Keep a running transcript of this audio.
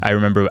I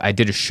remember I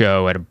did a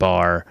show at a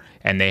bar,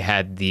 and they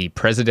had the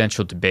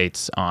presidential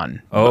debates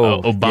on.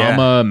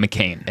 Obama,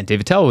 McCain, and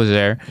David Tell was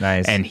there.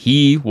 Nice. And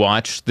he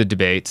watched the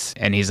debates,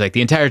 and he's like,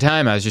 the entire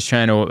time I was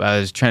trying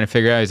to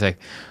figure out. He's like,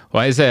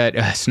 why is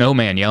that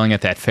snowman yelling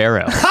at that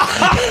pharaoh?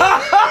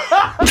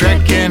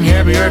 Trekking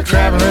heavier,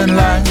 traveling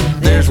light.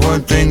 There's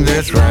one thing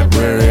that's right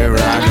wherever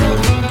I go.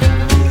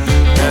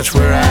 That's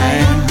where I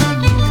am.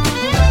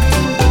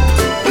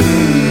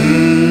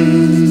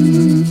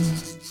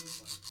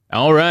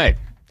 All right.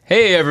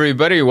 Hey,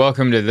 everybody.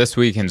 Welcome to This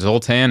Week in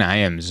Zoltan. I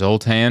am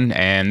Zoltan,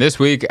 and this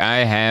week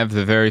I have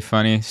the very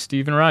funny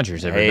Steven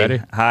Rogers, everybody.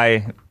 Hey,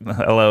 hi.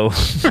 Hello.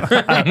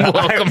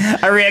 Welcome.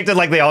 I reacted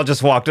like they all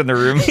just walked in the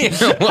room.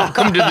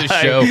 Welcome to the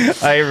show.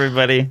 Hi,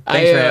 everybody.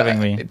 Thanks for having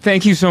me.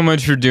 Thank you so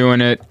much for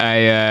doing it.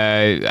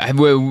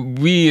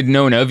 We had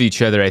known of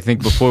each other, I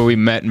think, before we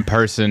met in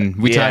person.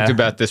 We talked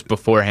about this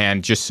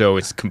beforehand, just so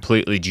it's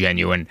completely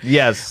genuine.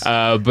 Yes.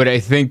 But I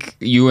think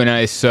you and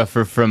I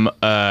suffer from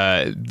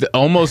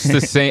almost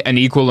the same, an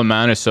equal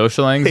amount of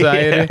social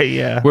anxiety.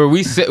 Yeah. Where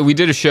we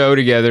did a show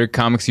together,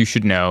 Comics You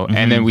Should Know,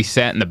 and then we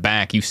sat in the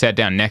back. You sat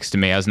down next to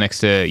me. I was next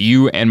to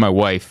you and my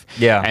wife.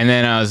 Yeah. And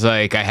then I was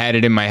like, I had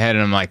it in my head,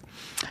 and I'm like,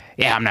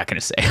 yeah, I'm not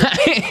gonna say.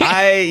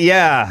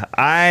 I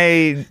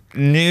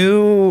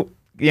knew.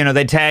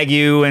 They tag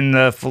you in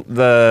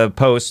the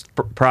post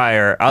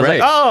prior. I was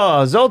like,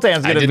 oh,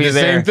 Zoltan's gonna be there. I did the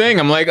same thing.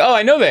 I'm like, oh,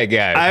 I know that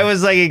guy. I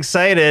was like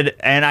excited,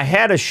 and I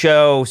had a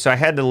show, so I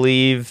had to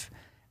leave.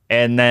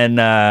 And then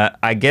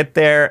I get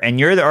there, and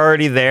you're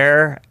already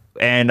there,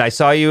 and I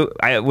saw you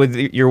with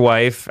your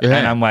wife, and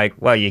I'm like,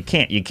 well, you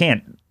can't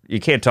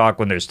talk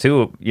when there's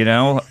two,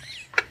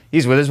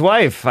 He's with his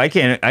wife. I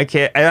can't.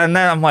 And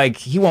then I'm like,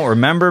 he won't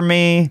remember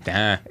me.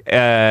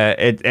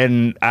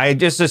 And I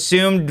just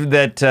assumed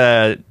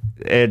that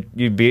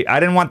you'd be. I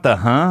didn't want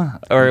the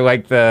or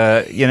like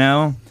the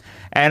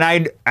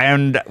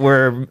And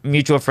we're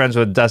mutual friends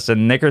with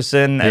Dustin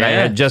Nickerson, and I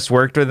had just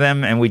worked with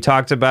him, and we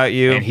talked about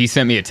you. And he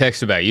sent me a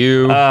text about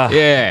you. But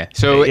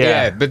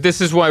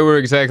this is why we're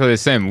exactly the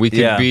same. We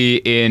could be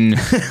in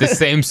the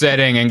same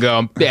setting and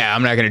go,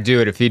 I'm not going to do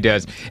it if he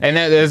does. And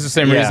that's the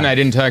same reason I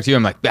didn't talk to you.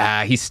 I'm like,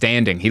 he's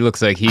standing. He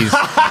looks like he's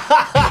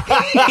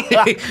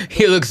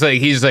he looks like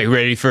he's like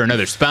ready for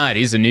another spot.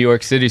 He's a New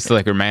York City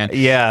slicker, man.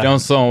 Yeah. Don't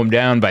slow him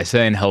down by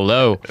saying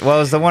hello. Well, it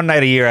was the one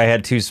night a year I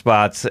had two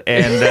spots,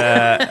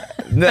 and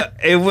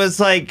it was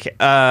like,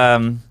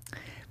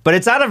 but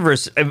it's out of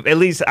at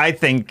least I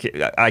think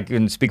I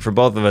can speak for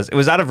both of us. It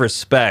was out of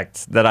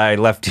respect that I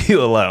left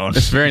you alone.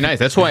 It's very nice.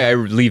 That's why I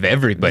leave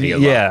everybody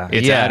alone.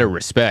 It's out of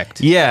respect.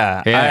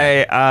 Yeah.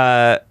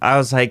 I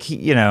was like,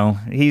 he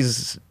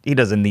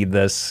doesn't need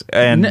this,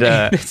 and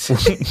this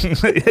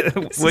is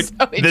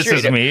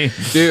me,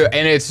 dude.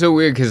 And it's so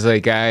weird because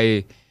like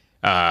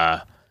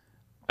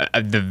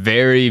the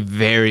very,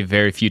 very,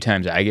 very few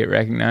times I get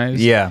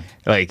recognized,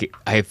 like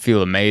I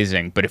feel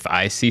amazing. But if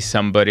I see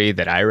somebody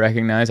that I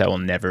recognize, I will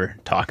never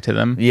talk to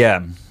them.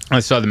 Yeah. I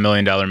saw the $1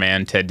 Million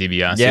Man, Ted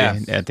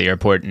DiBiase, at the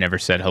airport, never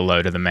said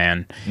hello to the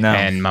man. No.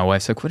 And my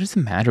wife's like, what is the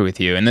matter with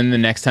you? And then the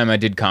next time I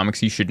did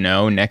Comics You Should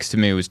Know, next to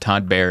me was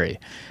Todd Barry.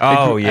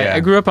 I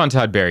grew up on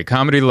Todd Barry,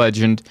 comedy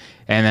legend.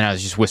 And then I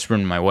was just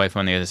whispering to my wife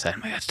on the other side,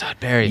 I'm like, that's Todd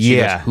Barry. She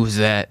goes, who's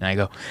that? And I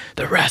go,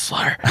 the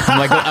wrestler. I'm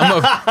like,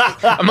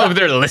 I'm over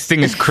there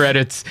listing his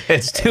credits.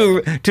 It's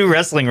two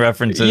wrestling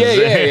references.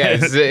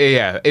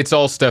 It's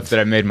all stuff that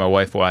I made my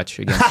wife watch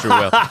against her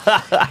will.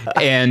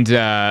 And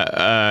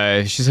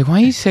she's like, why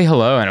don't you say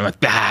hello? And I'm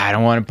like, I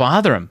don't want to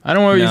bother him. I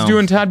don't want he's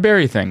doing Todd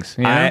Barry things.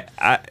 You know?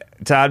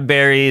 Todd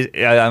Barry,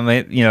 I'm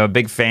a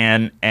big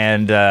fan,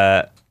 and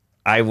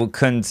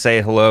couldn't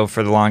say hello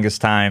for the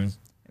longest time.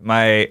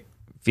 My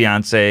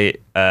fiance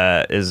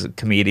is a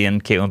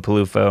comedian, Caitlin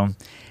Palufo,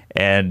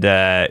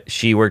 and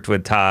she worked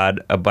with Todd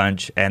a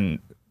bunch, and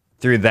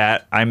through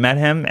that I met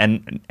him,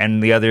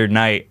 and the other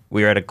night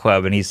we were at a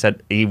club, and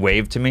he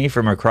waved to me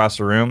from across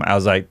the room. I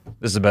was like,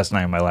 this is the best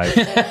night of my life.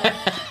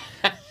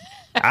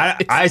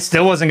 I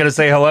still wasn't gonna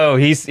say hello.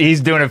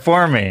 He's doing it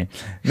for me.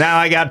 Now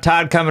I got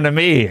Todd coming to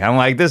me. I'm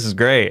like, this is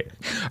great.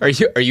 Are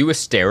you a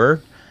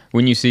starer?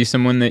 When you see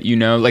someone that you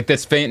know, like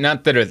that's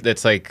not that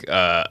that's like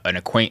an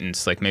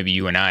acquaintance, like maybe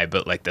you and I,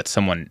 but like that's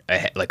someone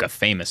like a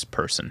famous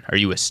person. Are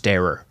you a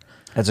starer?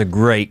 That's a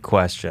great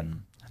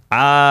question.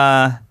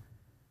 I'm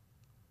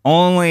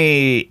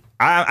like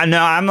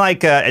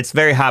it's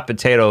very hot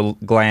potato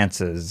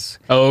glances.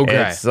 Oh,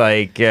 okay. It's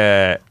like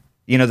the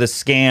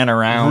scan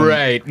around.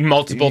 Right,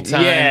 multiple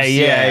times.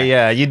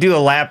 Yeah. You do a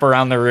lap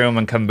around the room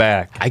and come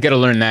back. I got to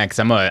learn that because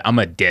I'm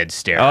a dead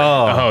starer.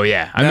 Oh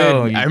yeah.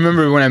 I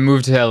remember when I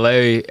moved to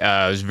LA,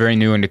 I was very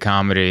new into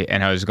comedy,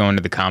 and I was going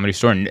to the Comedy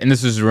Store, and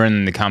this was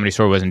when the Comedy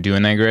Store wasn't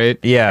doing that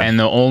great. Yeah. And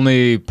the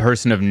only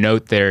person of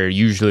note there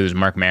usually was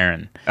Mark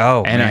Maron.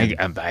 Oh, and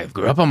man. I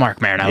grew up on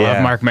Mark Maron. I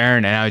love Mark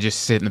Maron, and I would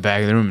just sit in the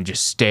back of the room and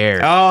just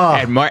stare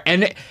at Mark.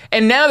 And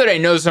now that I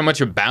know so much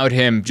about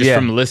him just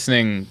from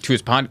listening to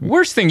his podcast,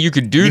 worst thing you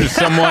could do to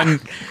someone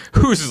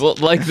who's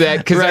like that,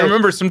 because I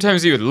remember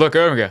sometimes he would look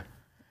over and go,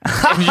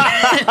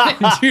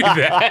 and do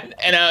that.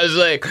 And I was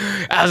like,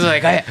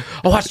 I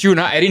watched you and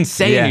I didn't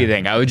say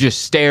anything. I would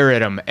just stare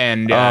at him.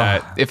 And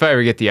if I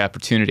ever get the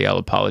opportunity, I'll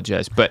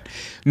apologize. But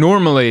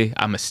normally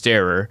I'm a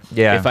starer.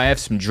 Yeah. If I have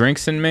some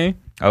drinks in me,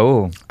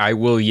 I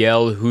will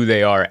yell who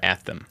they are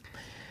at them.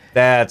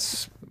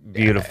 That's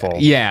beautiful.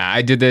 Yeah,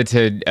 I did that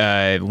to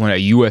a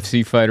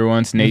UFC fighter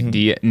once, Nick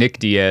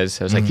Diaz.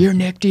 I was like, "You're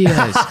Nick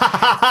Diaz,"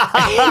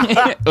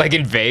 like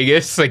in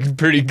Vegas, like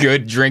pretty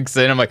good drinks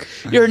in. I'm like,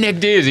 "You're Nick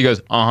Diaz." He goes,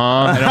 and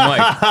I'm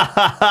like,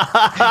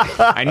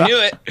 "I knew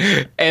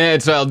it,"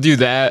 and so I'll do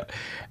that.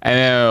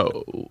 And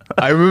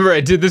I remember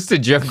I did this to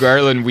Jeff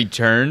Garland. We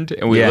turned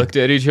and we looked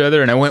at each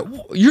other, and I went,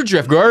 "You're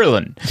Jeff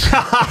Garland,"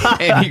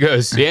 and he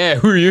goes, "Yeah,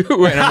 who are you?"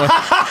 And I'm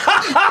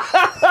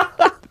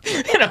like.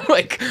 And I'm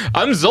like,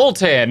 I'm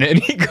Zoltan. And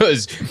he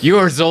goes,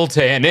 you're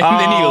Zoltan. And then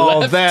he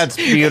left. Oh, that's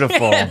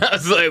beautiful. And I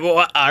was like,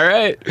 well, all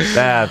right.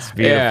 That's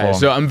beautiful. Yeah,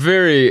 so I'm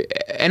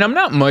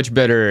not much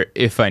better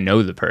if I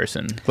know the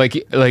person. Like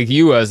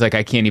you, I was like,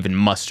 I can't even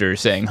muster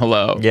saying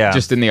hello. Yeah.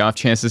 Just in the off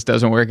chance this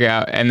doesn't work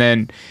out. And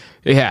then,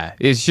 yeah,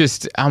 it's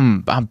just,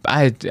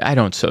 I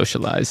don't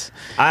socialize.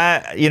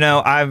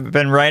 I've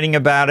been writing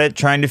about it,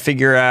 trying to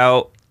figure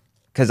out,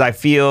 because I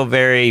feel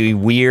very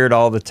weird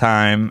all the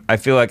time. I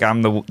feel like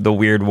I'm the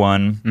weird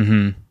one.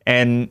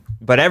 Mm-hmm.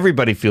 But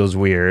everybody feels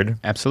weird.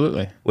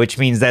 Absolutely. Which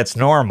means that's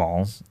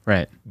normal.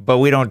 Right. But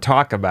we don't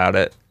talk about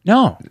it.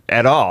 No.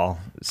 At all.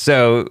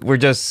 So we're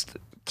just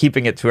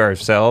keeping it to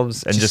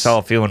ourselves and just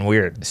all feeling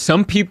weird.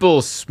 Some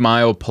people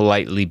smile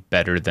politely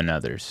better than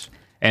others.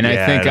 And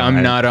I think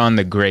I'm not on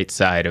the great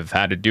side of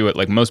how to do it.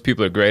 Like most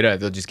people are great at it.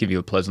 They'll just give you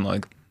a pleasant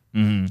like.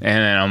 Mm-hmm.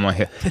 And then I'm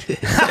like,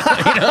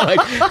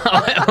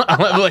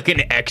 I'll have like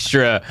an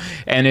extra,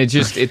 and it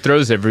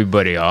throws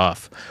everybody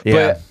off.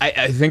 Yeah. But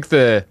I think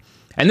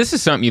and this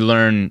is something you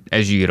learn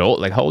as you get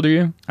old. Like, how old are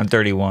you? I'm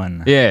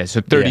 31. Yeah,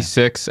 so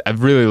 36. Yeah.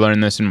 I've really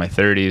learned this in my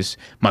 30s.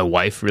 My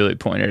wife really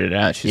pointed it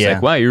out. She's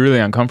like, wow, you're really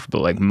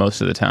uncomfortable like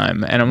most of the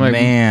time. And I'm like,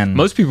 man,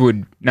 most people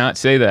would not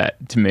say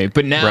that to me.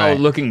 But now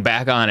looking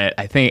back on it,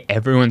 I think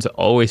everyone's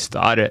always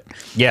thought it.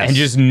 Yes. And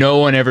just no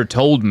one ever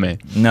told me.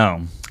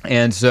 No.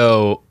 And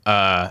so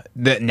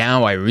that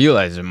now I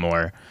realize it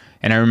more.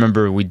 And I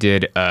remember we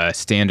did a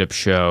stand-up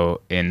show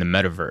in the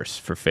metaverse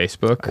for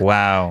Facebook.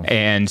 Wow.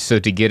 And so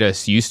to get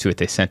us used to it,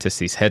 they sent us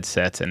these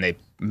headsets and they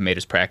made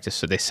us practice.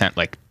 So they sent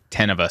like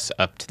 10 of us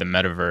up to the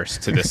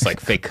metaverse to this like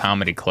fake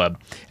comedy club.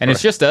 And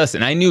it's just us.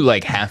 And I knew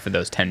like half of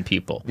those 10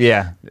 people.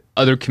 Yeah.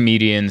 Other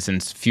comedians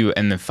and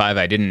the 5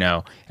 I didn't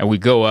know. And we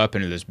go up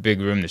into this big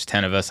room. There's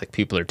 10 of us, like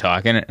people are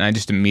talking. And I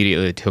just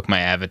immediately took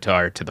my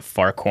avatar to the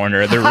far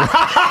corner of the room.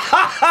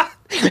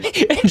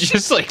 And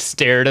just like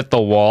stared at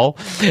the wall.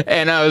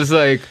 And I was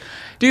like,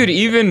 dude,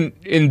 even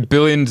in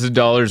billions of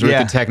dollars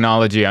worth of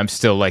technology, I'm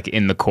still like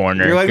in the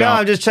corner. You're like, no,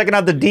 I'm just checking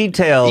out the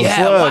details.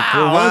 Yeah,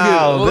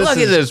 look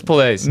at this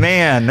place.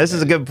 Man, this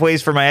is a good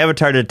place for my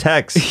avatar to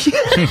text.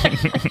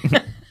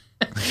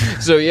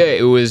 So yeah,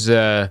 it was,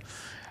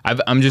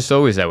 I'm just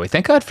always that way.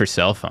 Thank God for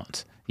cell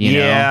phones. You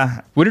know?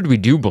 What did we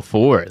do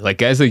before? Like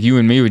guys like you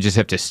and me would just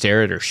have to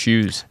stare at our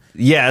shoes.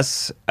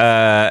 Yes,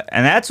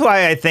 and that's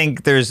why I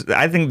think that's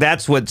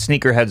what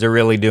sneakerheads are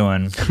really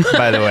doing,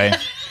 by the way.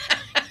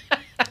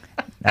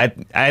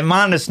 I'm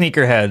on to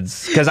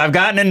sneakerheads because I've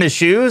gotten into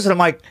shoes and I'm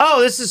like,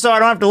 oh, this is so I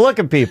don't have to look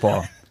at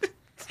people.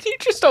 You're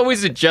just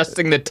always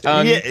adjusting the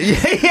tongue.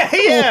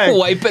 Yeah.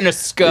 Wiping a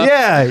scuff.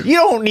 Yeah, you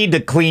don't need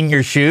to clean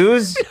your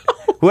shoes.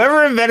 No.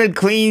 Whoever invented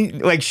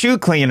shoe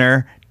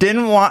cleaner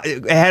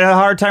had a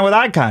hard time with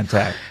eye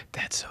contact.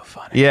 That's so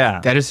funny.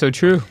 Yeah. That is so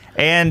true.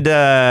 And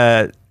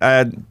that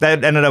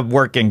ended up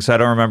working, so I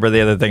don't remember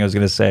the other thing I was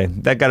going to say.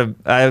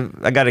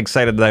 I got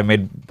excited that I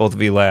made both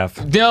of you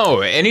laugh. No,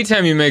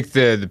 anytime you make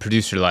the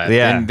producer laugh,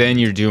 then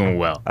you're doing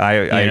well. I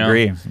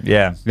agree.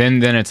 Yeah.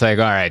 Then it's like,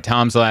 all right,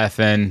 Tom's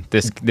laughing.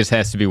 This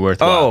has to be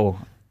worthwhile.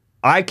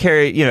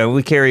 Oh,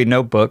 we carry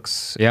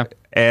notebooks. Yeah.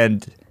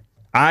 And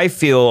I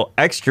feel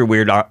extra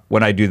weird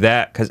when I do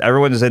that because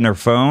everyone's in their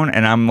phone,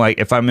 and I'm like,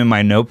 if I'm in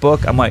my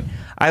notebook, I'm like,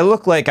 I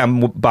look like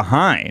I'm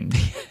behind.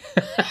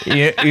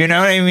 you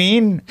know what I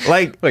mean?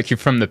 Like you're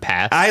from the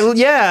past.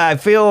 I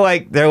feel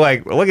like they're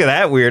like, look at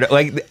that weird.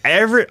 Like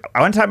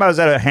one time I was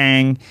at a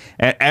hang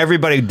and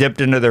everybody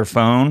dipped into their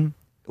phone.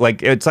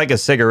 Like it's like a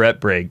cigarette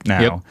break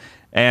now. Yep.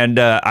 And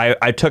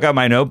I took out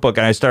my notebook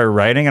and I started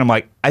writing, and I'm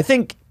like, I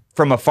think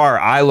from afar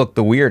I look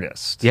the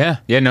weirdest. Yeah,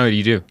 no,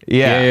 you do.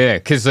 Yeah.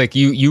 Because like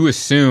you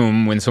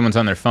assume when someone's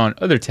on their phone,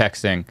 they're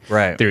texting,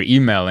 right? They're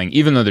emailing,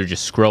 even though they're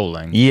just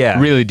scrolling. Yeah,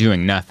 really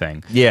doing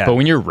nothing. Yeah. But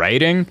when you're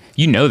writing,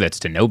 that's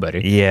to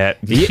nobody. Yeah.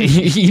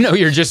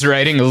 You're just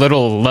writing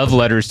little love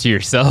letters to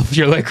yourself.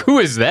 You're like, who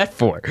is that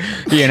for?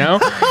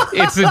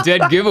 It's a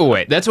dead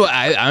giveaway. That's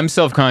why I'm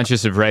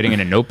self-conscious of writing in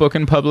a notebook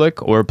in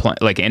public or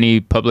like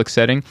any public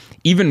setting.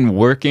 Even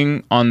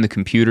working on the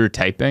computer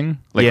typing,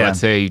 let's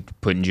say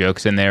putting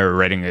jokes in there or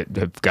writing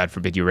God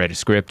forbid you write a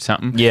script,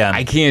 something. Yeah.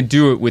 I can't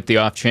do it with the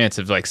off chance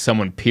of like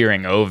someone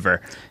peering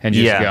over and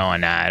just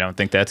going, nah, I don't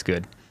think that's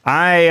good.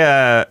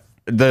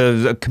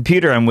 The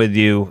computer I'm with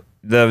you,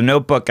 the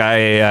notebook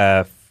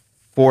I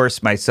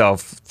force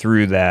myself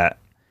through that.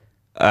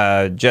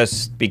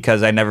 Just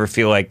because I never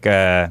feel like,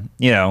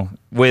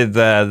 with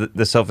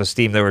the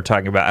self-esteem that we're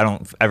talking about, I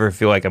don't ever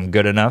feel like I'm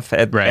good enough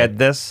at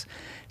this.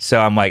 So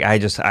I'm like, I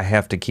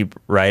have to keep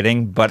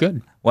writing. But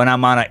when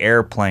I'm on an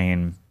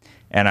airplane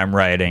and I'm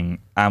writing,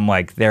 I'm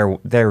like,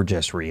 they're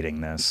just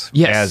reading this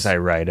as I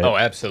write it. Oh,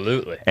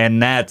 absolutely.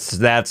 And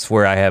that's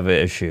where I have an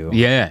issue.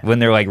 Yeah. When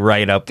they're like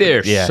right up.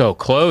 They're so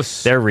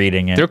close. They're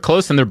reading it. They're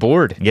close and they're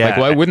bored. Yeah. Like,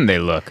 why wouldn't they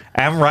look?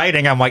 I'm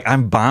writing. I'm like,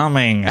 I'm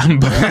bombing.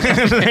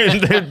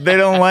 They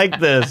don't like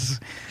this.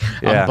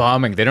 I'm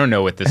bombing. They don't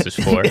know what this is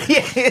for.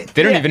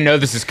 They don't even know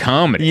this is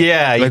comedy.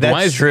 Yeah, like,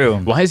 that's true.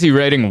 Why is he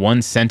writing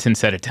one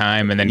sentence at a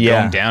time and then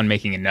going down,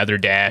 making another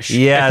dash?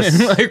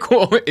 Yes. Like,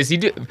 what is he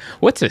doing?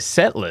 What's a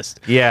set list?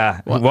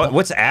 Yeah.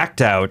 What's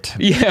act out?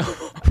 Yeah.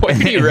 Why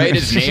did he write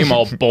his name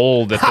all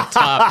bold at the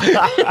top?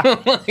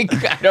 Like,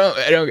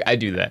 I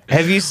do that.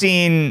 Have you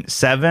seen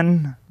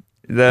Seven?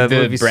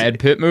 The Brad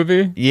Pitt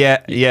movie?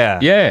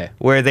 Yeah.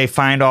 Where they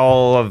find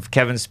all of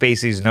Kevin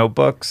Spacey's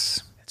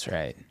notebooks. That's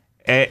right.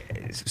 I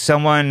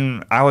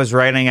was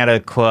writing at a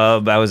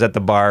club, I was at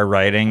the bar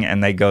writing,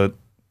 and they go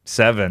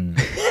 7.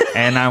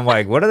 And I'm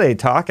like, what are they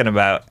talking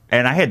about?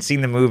 And I had seen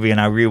the movie and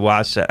I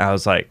rewatched it. I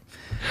was like,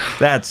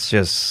 that's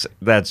just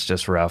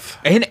rough.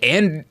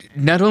 And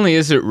not only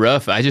is it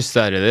rough, I just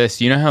thought of this.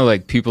 You know how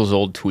like people's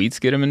old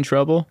tweets get them in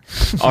trouble?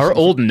 Our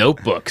old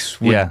notebooks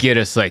would get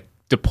us like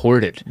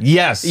deported.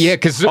 Yes. Yeah,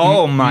 because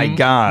oh my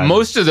God.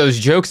 Most of those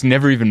jokes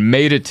never even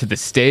made it to the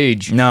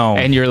stage. No.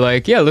 And you're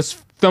like, yeah, let's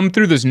thumb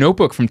through this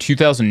notebook from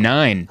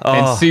 2009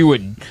 and see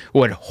what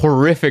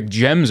horrific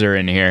gems are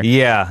in here.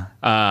 Yeah.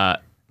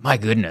 My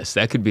goodness,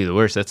 that could be the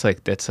worst. It's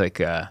like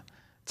the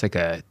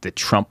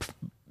Trump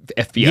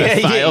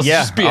FBI files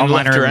just being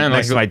left around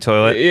next to my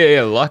toilet.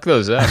 Yeah, lock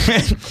those up.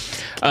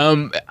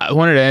 I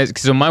wanted to ask,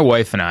 so my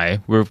wife and I,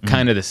 we're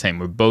kind of the same.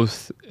 We're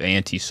both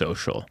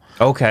antisocial.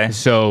 Okay.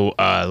 So,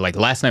 like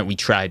last night we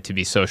tried to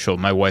be social.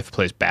 My wife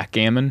plays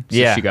backgammon,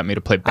 so she got me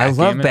to play backgammon.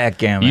 I love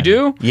backgammon. You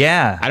do?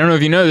 Yeah. I don't know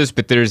if you know this,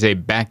 but there's a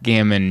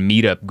backgammon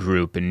meetup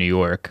group in New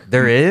York.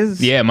 There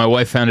is? Yeah, my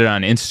wife found it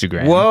on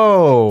Instagram.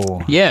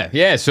 Whoa.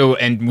 Yeah. So,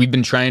 and we've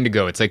been trying to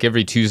go. It's like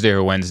every Tuesday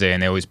or Wednesday,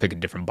 and they always pick a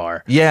different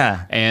bar.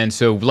 Yeah. And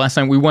so last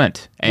night we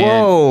went. And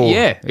whoa.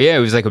 Yeah, it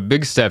was like a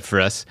big step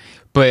for us.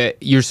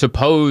 But you're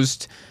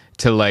supposed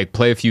to like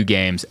play a few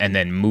games and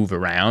then move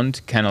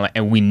around, kind of like,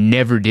 and we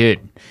never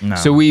did. No.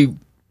 So we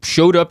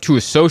showed up to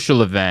a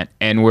social event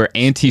and we're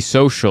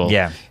antisocial.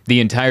 The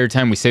entire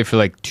time. We stayed for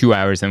like 2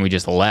 hours and we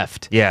just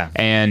left. Yeah.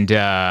 And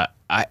I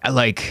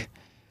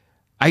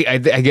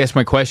guess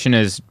my question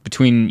is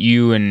between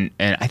you and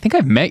I think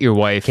I've met your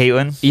wife,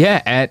 Caitlin.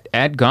 Yeah,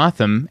 at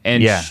Gotham,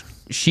 and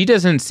she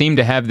doesn't seem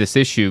to have this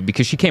issue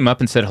because she came up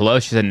and said hello.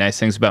 She said nice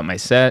things about my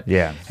set.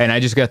 Yeah. And I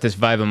just got this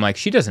vibe. I'm like,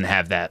 she doesn't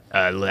have that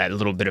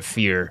little bit of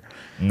fear.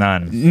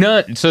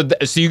 None. So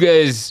you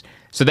guys.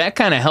 So that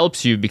kind of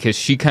helps you because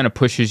she kind of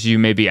pushes you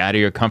maybe out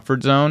of your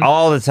comfort zone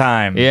all the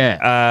time.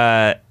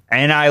 Yeah.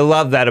 And I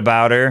love that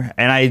about her.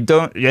 And I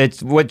don't.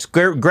 It's what's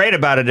great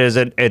about it is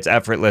it's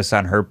effortless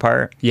on her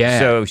part. Yeah.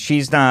 So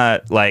she's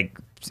not like,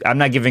 I'm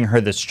not giving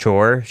her this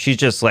chore. She's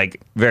just like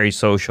very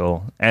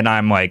social, and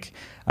I'm like,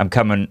 I'm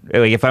coming.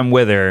 Like if I'm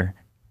with her,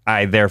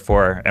 I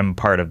therefore am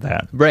part of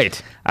that.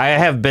 Right. I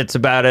have bits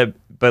about it,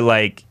 but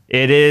like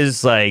it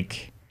is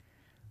like.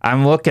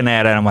 I'm looking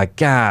at it, I'm like,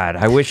 God,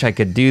 I wish I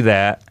could do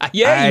that.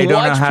 Yeah, I don't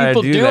know how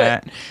to do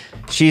that.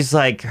 She's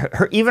like,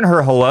 even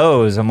her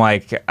hellos. I'm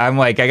like,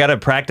 I gotta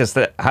practice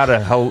how to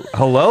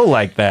hello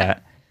like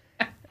that.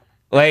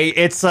 Like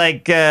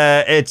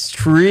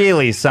it's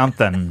really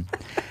something.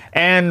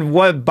 And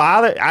what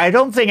I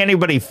don't think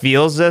anybody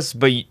feels this,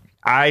 but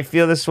I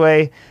feel this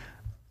way.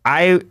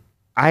 I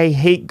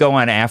hate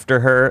going after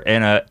her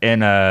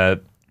in a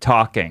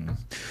talking,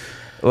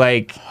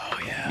 like.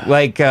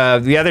 Like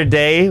the other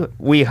day,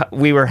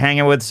 we were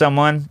hanging with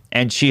someone,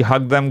 and she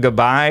hugged them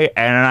goodbye,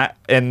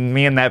 and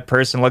me and that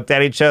person looked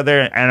at each other,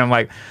 and I'm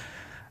like,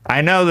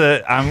 I know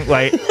that I'm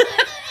like,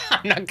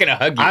 I'm not gonna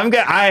hug you.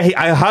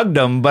 I hugged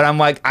them, but I'm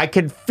like, I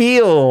could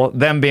feel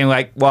them being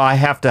like, well, I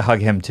have to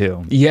hug him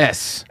too.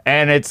 Yes,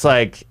 and it's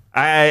like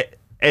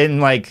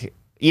even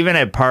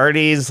at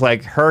parties,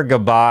 like her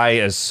goodbye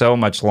is so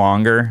much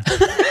longer.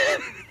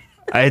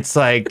 It's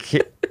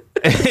like.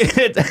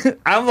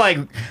 I'm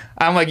like,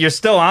 you're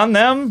still on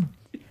them?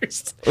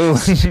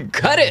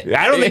 Cut it.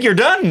 I don't think you're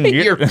done.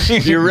 You're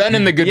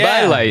running the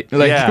goodbye light.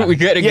 Like we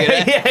gotta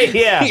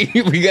get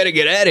we gotta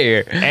get out of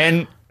here.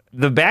 And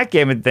the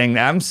backgammon thing,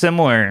 I'm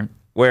similar.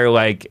 Where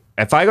like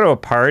if I go to a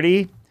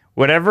party,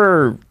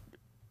 whatever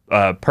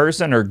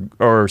person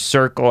or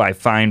circle I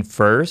find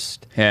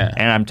first,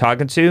 and I'm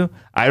talking to,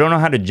 I don't know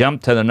how to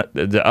jump to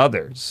the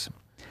others.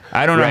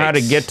 I don't know how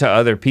to get to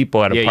other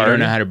people at a party. You don't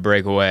know how to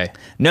break away.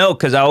 No,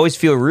 because I always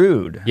feel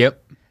rude.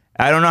 Yep.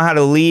 I don't know how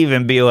to leave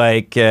and be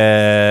like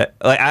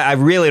I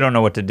really don't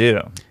know what to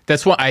do.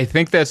 That's why I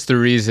think that's the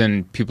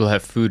reason people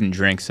have food and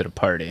drinks at a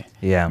party.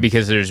 Yeah.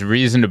 Because there's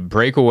reason to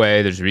break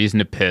away. There's reason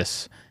to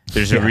piss.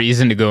 There's a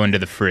reason to go into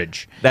the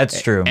fridge.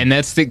 That's true. And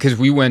that's because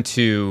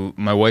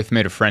my wife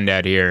made a friend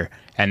out here,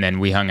 and then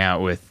we hung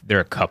out with, they're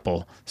a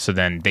couple. So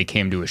then they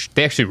came to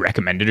they actually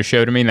recommended a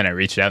show to me, and then I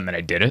reached out and then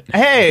I did it.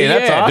 Hey,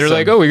 that's awesome. They're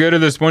like, oh, we go to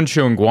this one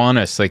show in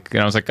Gowanus. Like,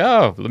 and I was like,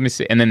 oh, let me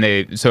see. And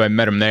then so I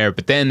met them there,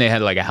 but then they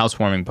had like a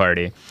housewarming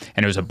party,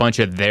 and it was a bunch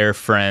of their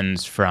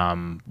friends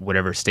from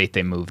whatever state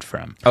they moved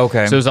from.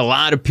 Okay. So there's a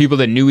lot of people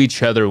that knew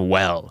each other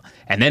well.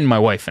 And then my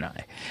wife and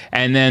I.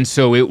 And then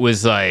so it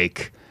was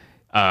like,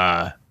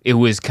 it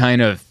was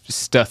kind of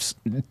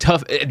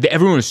tough.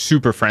 Everyone was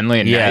super friendly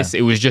and nice.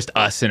 It was just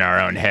us in our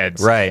own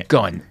heads. Right.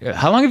 Going,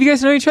 how long have you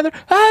guys known each other?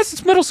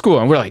 Since middle school.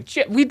 And we're like,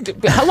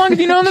 how long have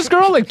you known this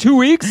girl? Like 2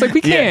 weeks? Like,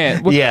 we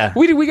can't. Yeah.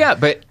 We got,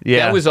 but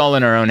that was all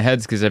in our own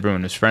heads because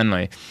everyone was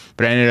friendly.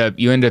 But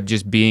you end up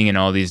just being in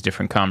all these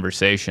different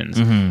conversations.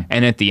 Mm-hmm.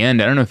 And at the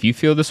end, I don't know if you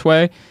feel this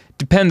way.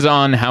 Depends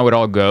on how it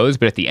all goes.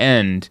 But at the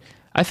end,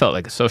 I felt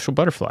like a social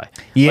butterfly.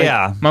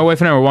 Yeah. Like, my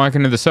wife and I were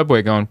walking to the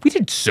subway going, we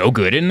did so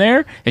good in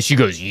there. And she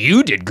goes,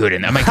 you did good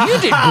in there. I'm like, you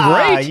did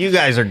great. You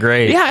guys are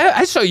great. Yeah,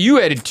 I saw you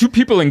had 2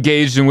 people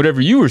engaged in whatever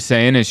you were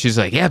saying. And she's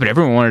like, yeah, but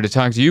everyone wanted to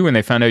talk to you when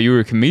they found out you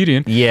were a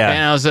comedian. Yeah.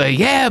 And I was like,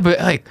 yeah, but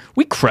like,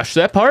 we crushed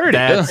that party.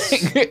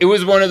 It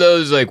was one of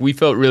those, like, we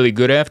felt really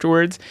good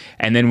afterwards.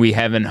 And then we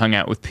haven't hung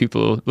out with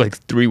people like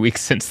 3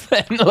 weeks since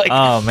then. Like,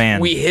 oh, man.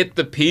 We hit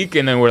the peak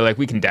and then we're like,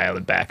 we can dial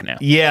it back now.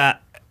 Yeah.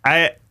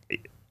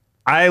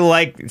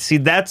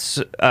 That's,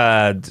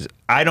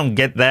 I don't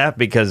get that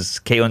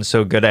because Caitlin's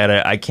so good at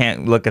it. I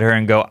can't look at her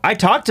and go, I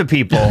talk to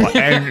people.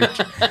 And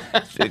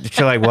she's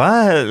like,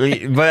 what?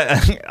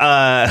 But,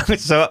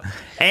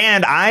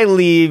 and I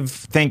leave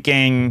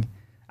thinking,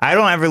 I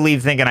don't ever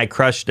leave thinking I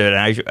crushed it.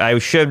 And I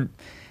should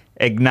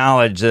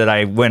acknowledge that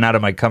I went out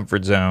of my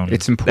comfort zone.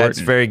 It's important. That's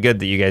very good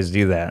that you guys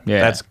do that.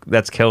 Yeah.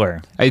 That's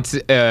killer. It's,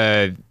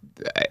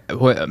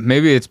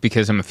 maybe it's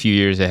because I'm a few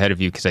years ahead of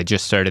you because I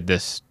just started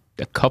this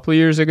a couple of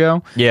years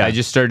ago. Yeah. I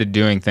just started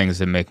doing things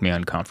that make me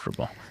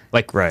uncomfortable.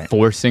 Like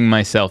forcing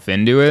myself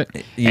into it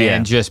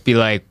and just be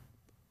like,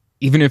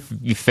 even if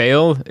you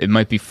fail, it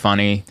might be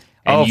funny.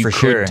 And you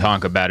could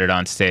talk about it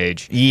on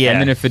stage. Yeah.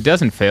 And then if it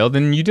doesn't fail,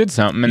 then you did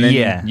something and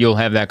then you'll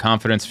have that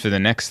confidence for the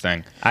next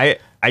thing. I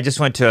just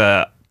went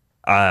to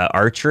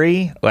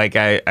archery. Like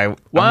I'm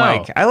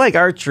like, I like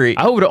archery.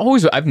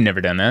 I've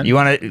never done that.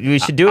 We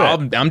should do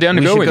it. I'm down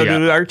to go with you. We should go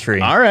do archery.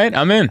 All right,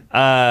 I'm in.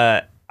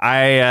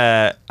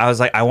 I was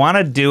like, I want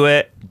to do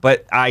it,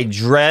 but I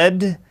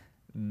dread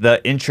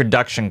the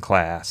introduction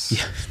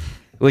class,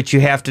 which you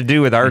have to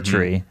do with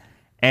archery.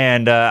 Mm-hmm.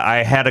 And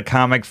I had a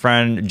comic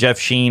friend, Jeff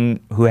Sheen,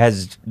 who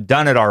has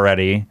done it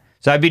already.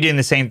 So I'd be doing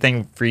the same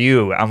thing for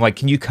you. I'm like,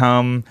 can you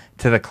come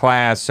to the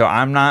class so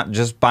I'm not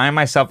just by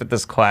myself at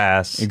this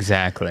class?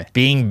 Exactly.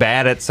 Being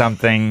bad at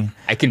something.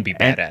 I can be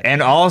bad at it.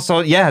 And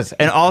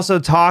also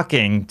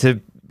talking to,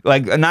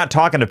 like, not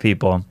talking to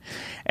people.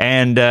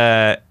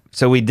 And,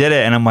 so we did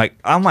it, and I'm like,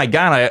 oh my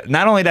God,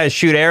 not only did I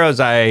shoot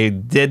arrows, I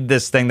did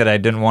this thing that I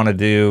didn't want to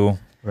do.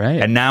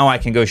 Right. And now I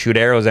can go shoot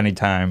arrows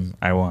anytime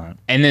I want.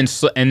 And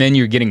then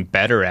you're getting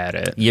better at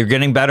it. You're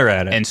getting better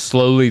at it. And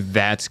slowly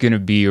that's going to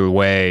be your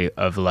way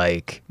of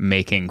like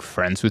making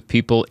friends with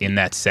people in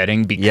that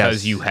setting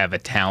because you have a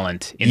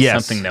talent in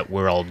something that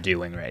we're all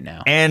doing right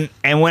now. And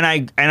when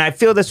I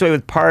feel this way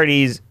with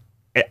parties,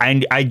 I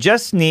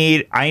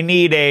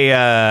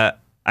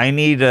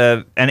need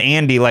an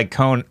Andy like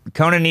Conan.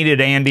 Conan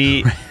needed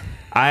Andy.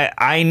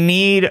 I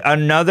need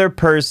another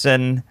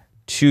person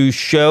to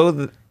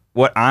show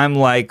what I'm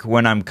like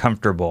when I'm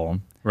comfortable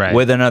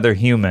with another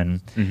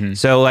human. Mm-hmm.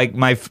 So like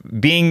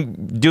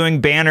doing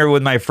banner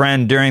with my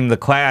friend during the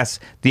class,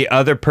 the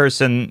other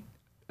person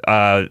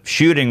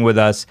shooting with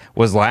us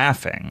was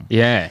laughing.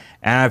 Yeah.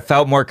 And I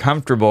felt more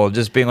comfortable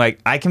just being like,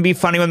 I can be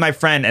funny with my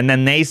friend, and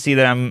then they see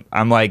that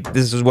I'm like,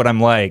 this is what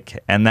I'm like,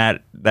 and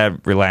that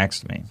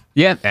relaxed me.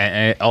 Yeah,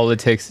 and all it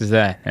takes is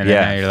that, and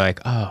then now you're like,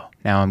 oh,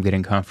 now I'm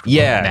getting comfortable.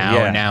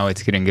 Now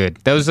it's getting good.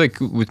 That was like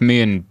with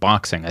me in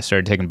boxing. I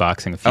started taking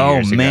boxing a few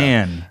years ago. Oh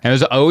man,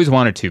 and I always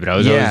wanted to, but I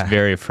was always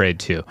very afraid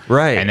to.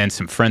 Right. And then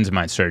some friends of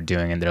mine started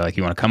doing it, and they're like,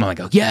 "You want to come?" I'm like,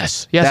 "Oh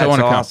yes, I want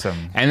to come."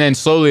 Awesome. And then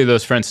slowly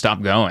those friends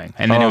stopped going,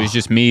 and then it was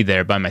just me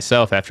there by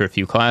myself after a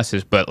few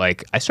classes. But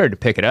like I started to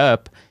pick it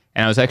up,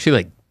 and I was actually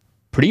like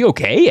pretty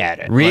okay at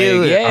it.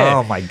 Really? Like, yeah.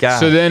 Oh my God.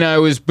 So then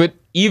but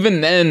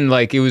even then,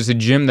 like it was a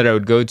gym that I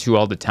would go to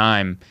all the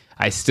time.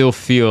 I still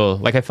feel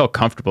like I felt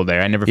comfortable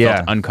there. I never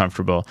felt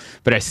uncomfortable,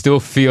 but I still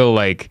feel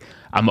like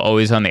I'm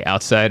always on the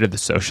outside of the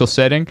social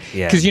setting.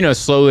 Because,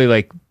 slowly,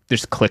 like,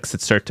 there's cliques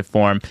that start to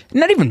form.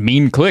 Not even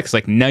mean cliques,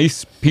 like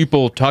nice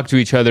people talk to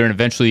each other, and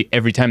eventually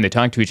every time they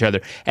talk to each other.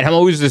 And I'm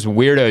always this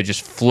weirdo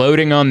just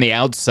floating on the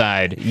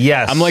outside.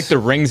 Yes. I'm like the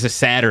rings of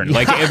Saturn.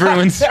 Like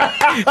everyone's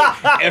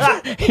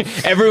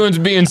everyone's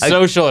being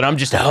social, and I'm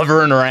just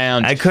hovering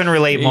around. I couldn't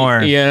relate more.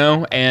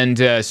 And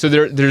so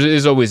there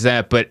is always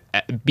that. But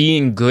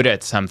being good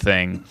at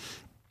something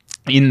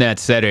in that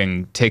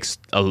setting takes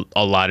a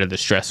lot of the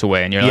stress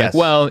away, and you're like,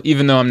 well,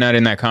 even though I'm not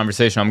in that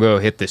conversation, I'm going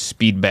to hit this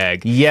speed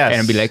bag,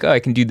 and be like, oh,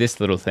 I can do this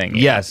little thing.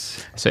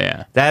 Yes. So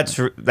yeah,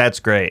 that's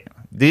great.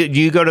 Do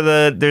you go to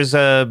there's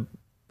a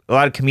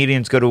lot of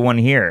comedians go to one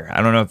here.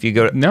 I don't know if you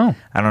go. No.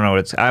 I don't know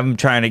what it's. I'm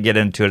trying to get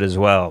into it as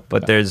well,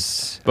 but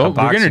there's. Well,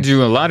 we're gonna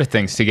do a lot of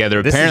things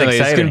together. This Apparently,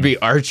 it's gonna be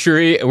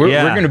archery.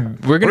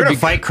 We're gonna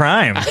fight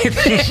crime.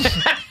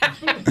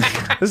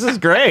 This is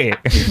great.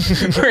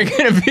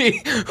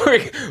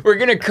 we're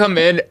gonna come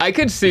in. I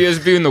could see us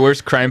being the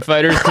worst crime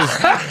fighters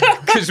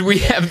because we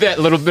have that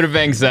little bit of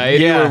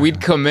anxiety where we'd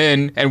come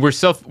in and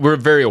we're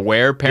very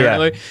aware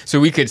apparently,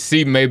 so we could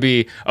see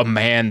maybe a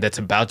man that's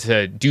about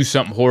to do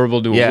something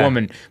horrible to a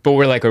woman, but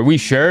we're like, are we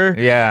sure?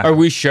 Yeah. Are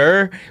we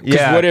sure?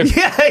 Because what if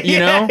you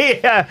know?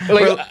 Yeah.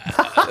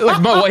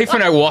 Like my wife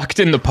and I walked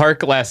in the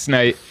park last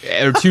night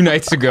or 2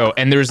 nights ago,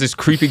 and there was this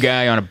creepy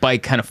guy on a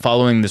bike kind of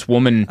following this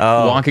woman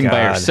walking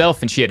by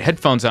herself, and she had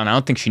headphones on. I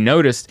don't think she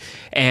noticed.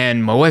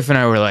 And my wife and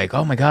I were like,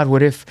 oh my God,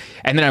 what if?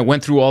 And then I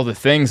went through all the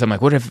things. I'm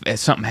like, what if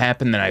something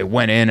happened? Then I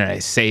went in and I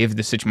saved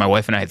the situation. My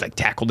wife and I had like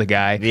tackled the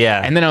guy.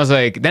 Yeah. And then I was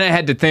like, then I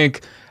had to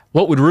think,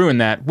 what would ruin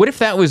that? What if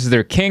that was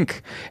their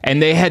kink and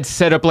they had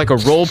set up like a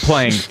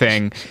role-playing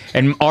thing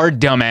and our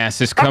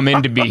dumbasses come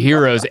in to be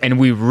heroes and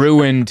we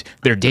ruined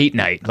their date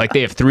night? Like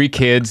they have 3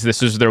 kids. This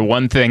was their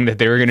one thing that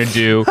they were going to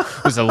do.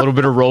 It was a little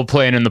bit of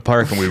role-playing in the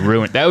park and we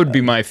ruined. That would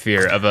be my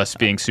fear of us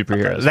being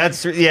superheroes.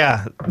 That's,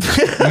 yeah.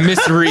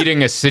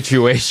 Misreading a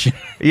situation.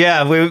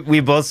 Yeah,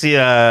 we both see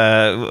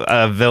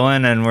a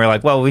villain and we're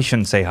like, well, we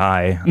shouldn't say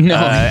hi. No.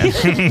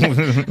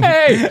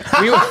 Hey,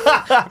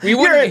 we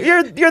would.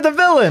 You're the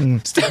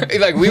villain.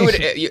 Like we would,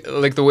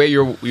 like the way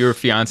your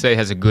fiance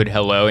has a good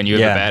hello and you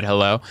have a bad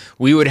hello,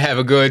 we would have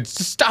a good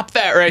stop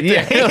that right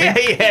there.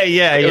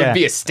 Yeah. It would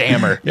be a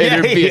stammer.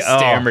 There'd be a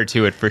stammer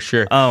to it for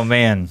sure. Oh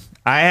man,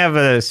 I have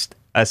a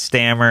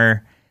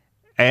stammer,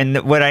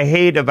 and what I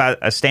hate about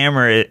a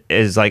stammer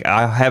is like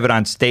I'll have it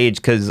on stage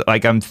because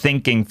like I'm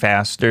thinking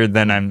faster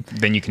than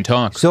you can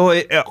talk. So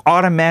it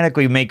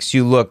automatically makes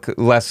you look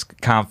less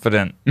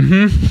confident.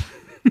 Mm-hmm.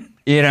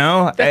 You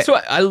know, that's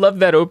why I love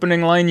that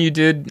opening line you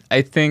did.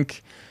 I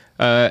think.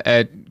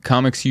 At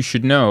Comics You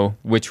Should Know,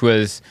 which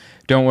was,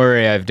 don't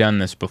worry, I've done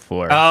this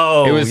before.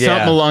 Oh, it was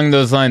something along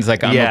those lines,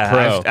 like I'm a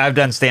pro. I've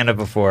done stand-up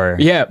before.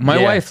 Yeah, my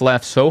wife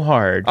laughed so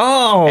hard.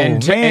 Oh,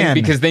 man. And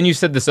because then you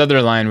said this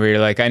other line where you're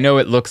like, I know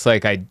it looks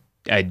like I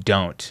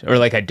don't, or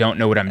like I don't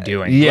know what I'm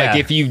doing. Yeah. Like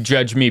if you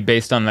judge me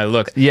based on my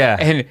looks. Yeah.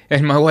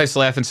 And my wife's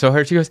laughing so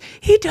hard, she goes,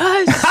 he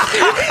does.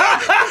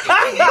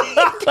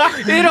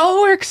 It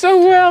all works so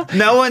well.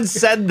 No one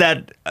said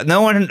that.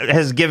 No one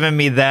has given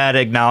me that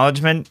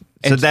acknowledgement.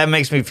 So that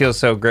makes me feel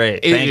so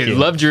great. Thank you.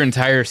 Loved your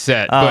entire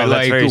set. Oh, but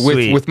that's very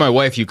sweet. with my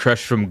wife, you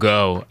crushed from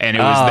go, and it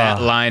was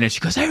that line, and she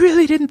goes, "I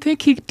really didn't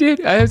think he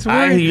did." I was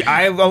worried.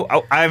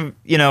 I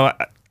you know,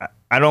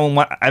 I don't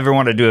ever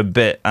want to do a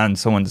bit on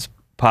someone's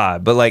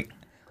pod, but like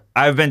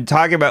I've been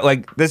talking about,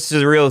 like this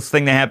is a real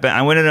thing that happened.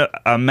 I went in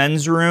a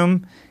men's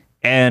room,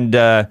 and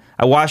I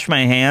washed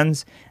my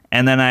hands,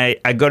 and then I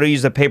go to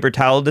use a paper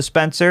towel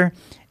dispenser,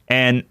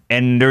 and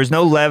there was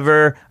no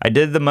lever. I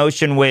did the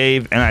motion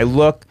wave, and I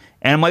look.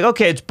 And I'm like,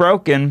 okay, it's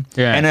broken.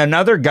 Yeah. And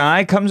another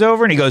guy comes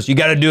over and he goes, you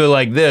got to do it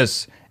like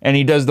this. And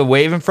he does the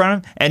wave in front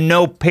of him, and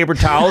no paper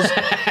towels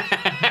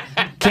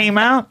came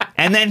out.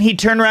 And then he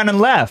turned around and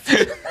left.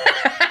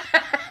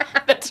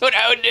 That's what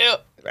I would do.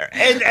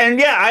 And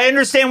yeah, I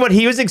understand what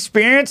he was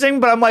experiencing,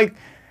 but I'm like,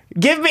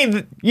 give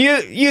me,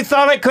 you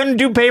thought I couldn't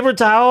do paper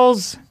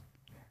towels?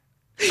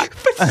 But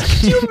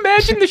can you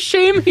imagine the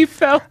shame he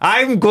felt?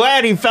 I'm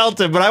glad he felt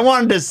it, but I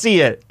wanted to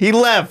see it. He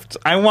left.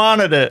 I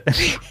wanted it.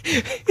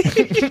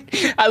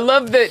 I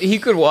love that he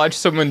could watch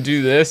someone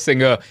do this and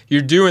go,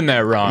 you're doing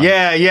that wrong.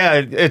 Yeah,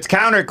 it's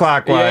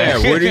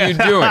counterclockwise. Yeah, what are you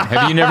doing?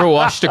 Have you never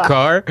washed a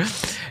car?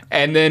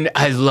 And then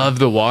I love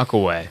the walk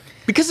away.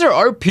 Because there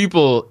are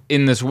people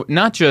in this,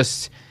 not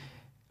just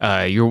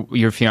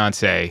your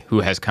fiance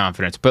who has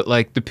confidence, but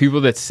like the people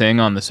that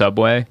sing on the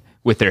subway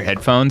with their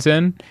headphones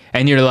in,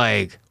 and you're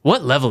like,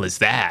 what level is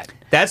that?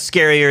 That's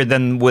scarier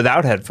than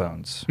without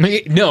headphones.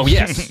 No,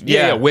 yes.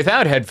 Yeah.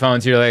 Without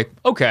headphones, you're like,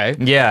 okay.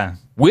 Yeah.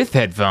 With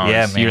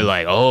headphones, you're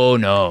like, oh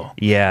no.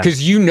 Yeah.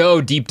 Because you know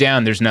deep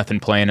down there's nothing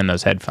playing in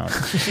those headphones.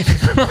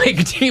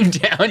 Like deep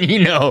down, you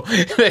know,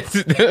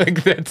 that's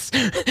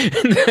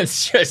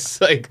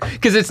just like,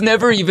 because it's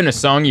never even a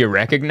song you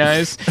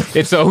recognize.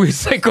 It's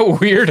always like a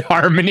weird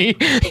harmony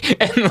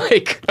and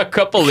like a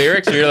couple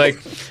lyrics. And you're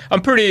like,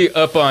 I'm pretty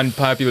up on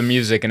popular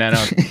music, and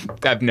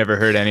I've never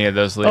heard any of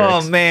those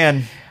lyrics. Oh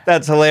man.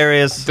 That's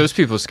hilarious. Those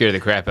people scare the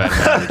crap out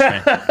of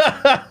me.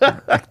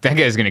 That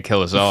guy's going to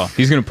kill us all.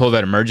 He's going to pull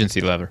that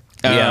emergency lever.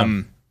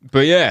 Yeah.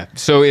 But yeah,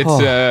 so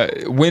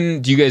it's,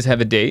 when do you guys have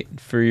a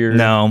date for your...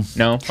 No.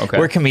 No? Okay.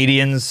 We're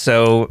comedians,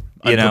 so,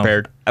 you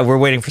Unprepared. know, we're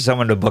waiting for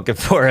someone to book it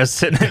for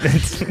us.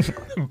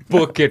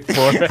 Book it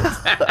for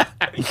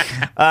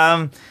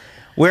us.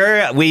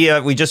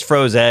 We just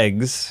froze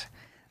eggs.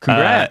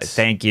 Congrats.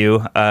 Thank you.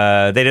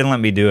 They didn't let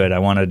me do it. I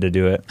wanted to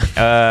do it.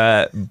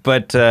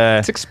 But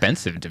it's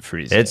expensive to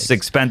freeze. It's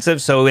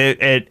expensive. So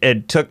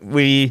it took,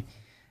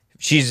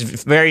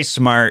 she's very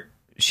smart.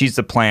 She's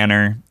the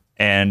planner.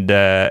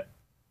 And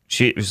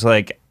she was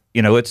like,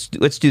 you know, let's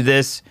do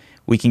this.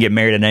 we can get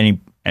married at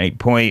any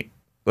point.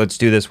 Let's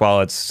do this while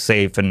it's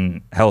safe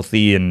and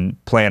healthy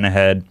and plan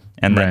ahead,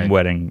 and then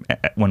wedding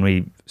when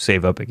we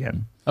save up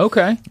again.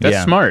 Okay,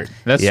 that's smart.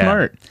 That's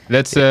smart.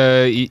 That's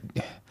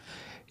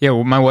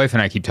well, my wife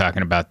and I keep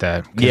talking about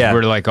that because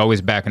we're like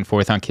always back and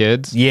forth on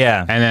kids.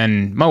 Yeah, and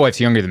then my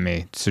wife's younger than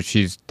me, so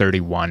she's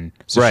 31,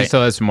 so she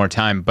still has some more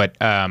time. But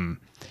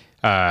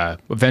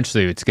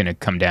eventually, it's going to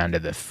come down to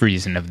the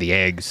freezing of the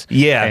eggs.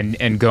 Yeah,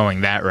 and going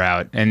that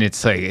route, and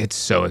it's like it's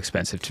so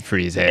expensive to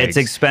freeze eggs. It's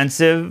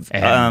expensive,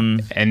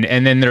 and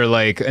then they're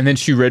like, and then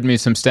she read me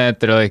some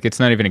stat that are like, it's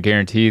not even a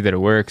guarantee that it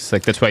works.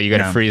 Like that's why you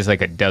got to freeze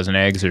like a dozen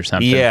eggs or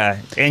something. Yeah,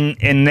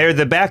 and they're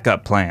the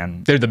backup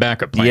plan. They're the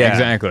backup plan,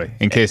 exactly,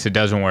 in case it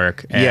doesn't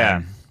work.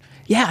 And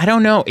I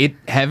don't know.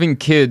 Having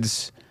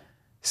kids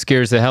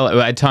scares the hell out.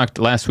 I talked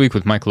last week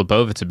with Mike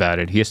Lebovitz about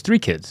it. He has 3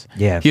 kids.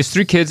 Yeah. He has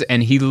 3 kids,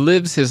 and he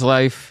lives his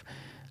life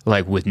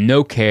like with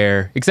no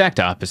care. Exact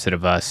opposite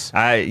of us.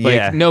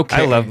 No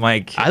care. I love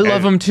Mike. I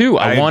love him too.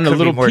 I want a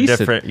little piece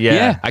different. of it.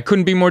 Yeah. I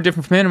couldn't be more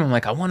different from him. I'm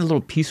like, I want a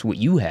little piece of what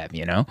you have,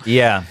 you know?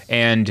 Yeah.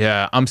 And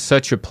I'm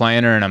such a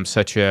planner, and I'm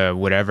such a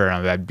whatever.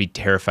 I'd be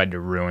terrified to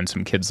ruin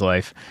some kid's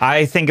life.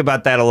 I think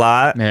about that a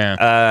lot.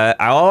 Yeah.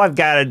 All I've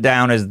got it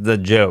down is the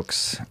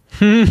jokes.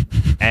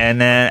 And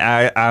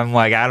then I'm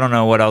like, I don't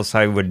know what else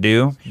I would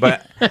do,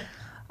 but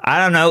I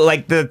don't know.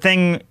 Like the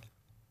thing,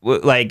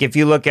 like if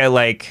you look at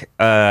like,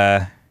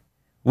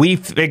 we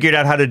figured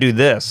out how to do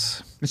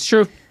this. It's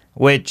true.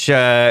 Which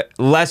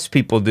less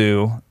people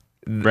do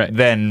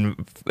than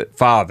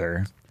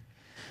father.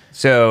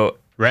 So,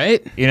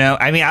 right? You know,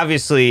 I mean,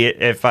 obviously,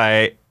 if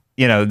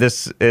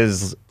this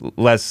is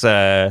less,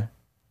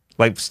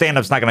 like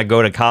stand-up's not going to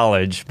go to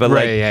college, but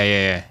like,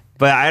 yeah.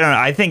 But I don't know.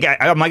 I think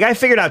I'm like, I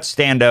figured out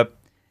stand-up,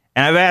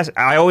 and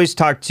I always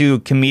talk to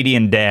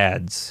comedian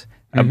dads,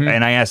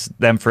 and I ask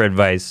them for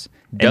advice.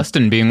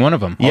 Dustin being one of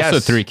them. Also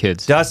 3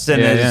 kids. Dustin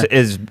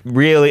is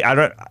really, I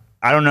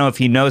don't know if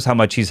he knows how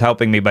much he's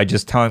helping me by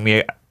just telling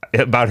me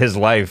about his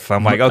life.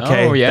 I'm like,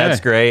 okay,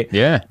 that's great.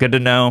 Yeah. Good to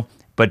know.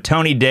 But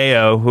Tony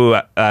Deo, who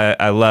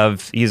I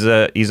love, he's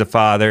a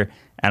father,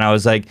 and I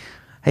was like,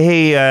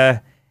 hey,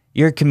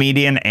 you're a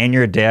comedian and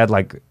you're a dad.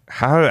 Like,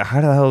 how the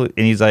hell? And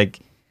he's like,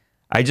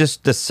 I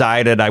just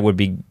decided I would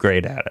be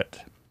great at it.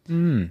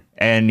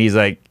 And he's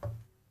like,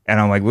 and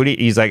I'm like,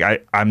 he's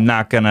like, I'm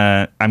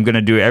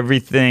gonna do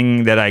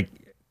everything that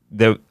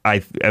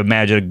I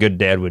imagine a good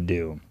dad would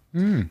do.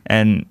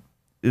 And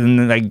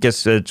I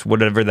guess it's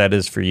whatever that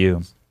is for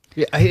you.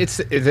 Yeah, it's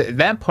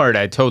that part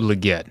I totally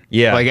get.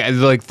 Yeah,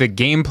 like the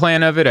game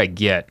plan of it, I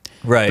get.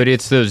 Right, but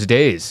it's those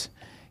days.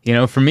 You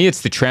know, for me,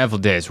 it's the travel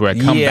days where I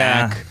come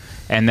back.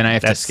 And then I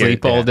have to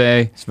sleep all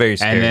day. It's very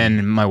scary. And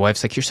then my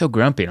wife's like, you're so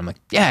grumpy. And I'm like,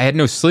 yeah, I had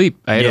no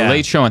sleep. I had a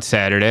late show on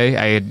Saturday.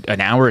 I had an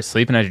hour of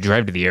sleep and I had to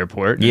drive to the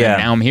airport. And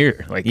now I'm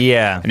here. Like,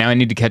 and now I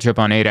need to catch up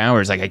on 8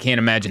 hours. Like, I can't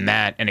imagine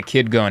that. And a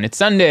kid going, it's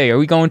Sunday. Are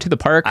we going to the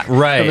park?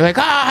 Right.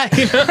 I'll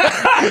be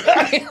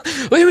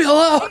like, leave me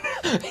alone.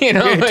 You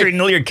know, you're treating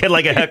your kid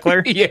like a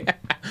heckler. Yeah.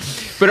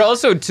 But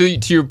also to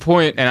your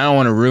point, and I don't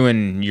want to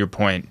ruin your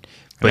point,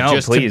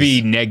 but to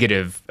be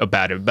negative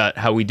about it, about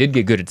how we did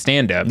get good at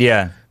stand-up.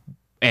 Yeah.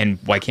 And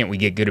why can't we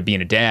get good at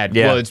being a dad?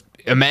 Yeah. Well,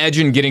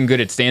 imagine getting good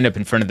at stand-up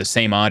in front of the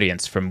same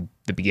audience from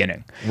the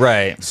beginning.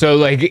 Right. So,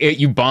 like,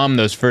 you bomb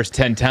those first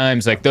 10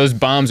 times, like, those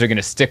bombs are going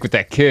to stick with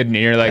that kid, and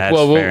you're like,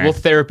 we'll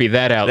therapy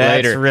that out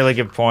later. That's a really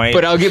good point.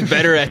 But I'll get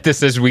better at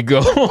this as we go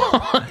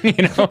on, you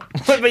know?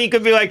 But you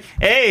could be like,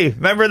 hey,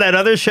 remember that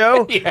other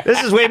show?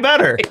 This is way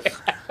better.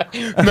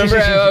 Remember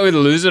how I would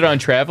lose it on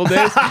travel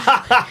days?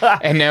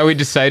 And now we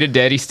decided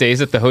Daddy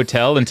stays at the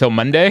hotel until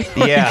Monday?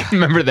 Yeah.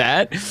 Remember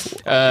that?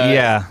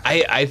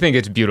 I think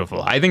it's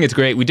beautiful. I think it's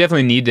great. We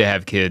definitely need to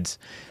have kids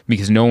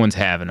because no one's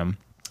having them.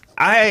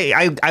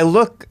 I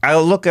look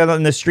out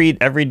on the street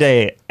every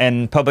day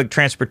and public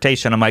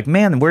transportation. I'm like,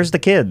 man, where's the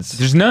kids?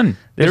 There's none.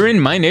 They're in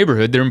my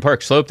neighborhood. They're in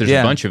Park Slope. There's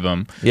a bunch of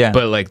them. Yeah.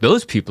 But like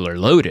those people are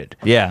loaded.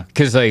 Yeah.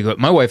 Because like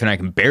my wife and I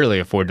can barely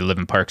afford to live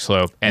in Park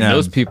Slope, and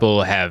those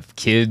people have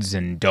kids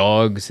and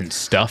dogs and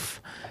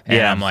stuff.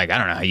 And I'm like, I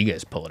don't know how you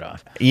guys pull it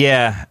off.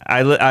 Yeah,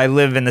 I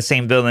live in the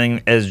same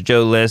building as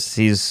Joe List.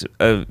 He's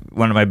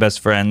one of my best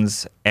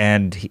friends,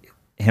 and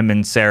him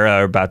and Sarah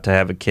are about to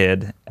have a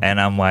kid, and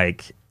I'm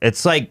like.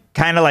 It's like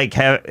kind of like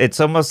it's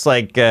almost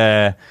like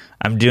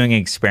I'm doing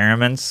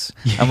experiments.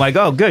 I'm like,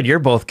 oh, good, you're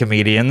both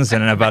comedians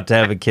and I'm about to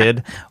have a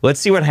kid. Let's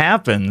see what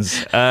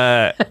happens.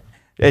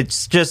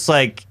 It's just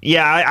like,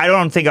 I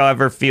don't think I'll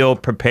ever feel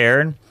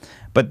prepared,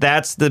 but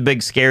that's the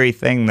big scary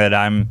thing that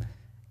I'm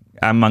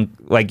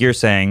like you're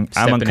saying,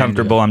 I'm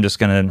uncomfortable. I'm just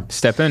gonna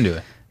step into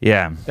it.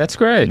 Yeah, that's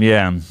great.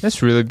 Yeah,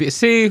 that's really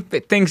see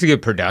things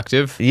get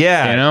productive.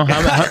 Yeah, you know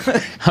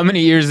how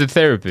many years of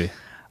therapy?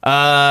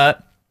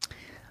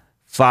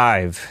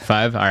 5.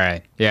 5? All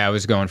right. Yeah, I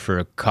was going for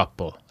a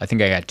couple. I think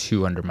I got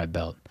 2 under my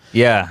belt.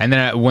 Yeah. And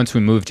then once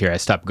we moved here, I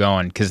stopped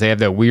going because they have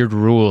that weird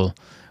rule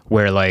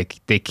where, like,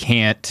 they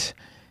can't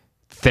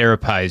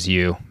therapize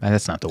you.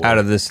 That's not the word. Out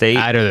of the state?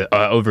 Out of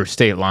over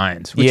state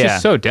lines, which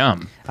is so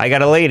dumb. I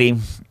got a lady. All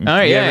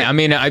right, yeah. I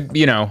mean,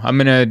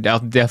 I'll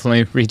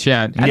definitely reach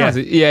out.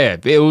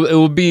 It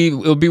will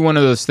be one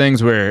of those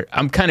things where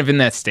I'm kind of in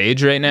that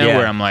stage right now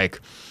where I'm like,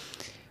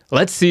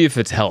 let's see if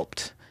it's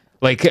helped.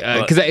 Like,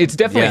 because it's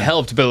definitely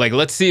helped, but like,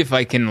 let's see if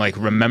I can like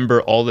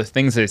remember all the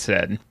things I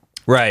said.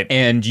 Right.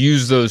 And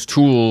use those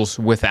tools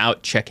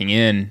without checking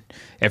in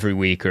every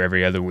week or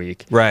every other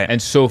week. Right.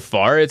 And so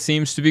far it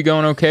seems to be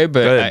going okay,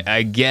 but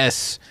I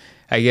guess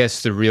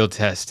the real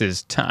test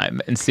is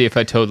time and see if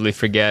I totally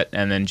forget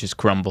and then just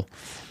crumble.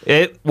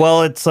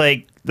 It's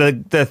like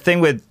the thing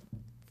with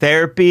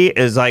therapy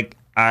is like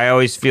I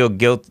always feel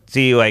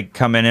guilty like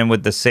coming in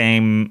with the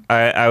same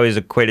I always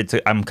equate it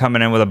to I'm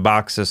coming in with a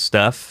box of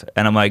stuff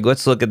and I'm like,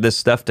 let's look at this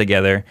stuff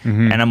together.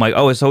 Mm-hmm. And I'm like,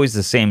 oh, it's always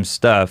the same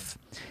stuff.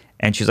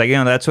 And she's like,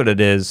 that's what it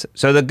is.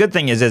 So the good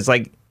thing is it's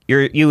like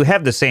you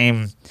have the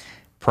same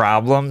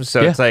problems.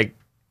 So it's like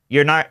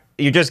you're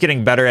just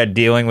getting better at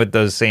dealing with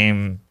those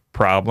same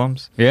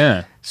problems.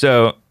 Yeah.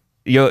 So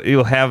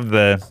you'll have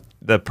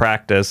the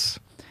practice.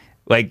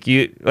 Like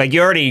you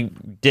already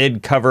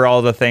did cover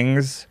all the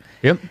things.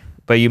 Yep.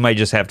 But you might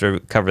just have to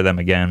cover them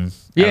again.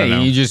 Yeah,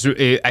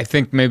 I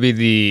think maybe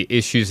the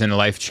issues in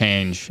life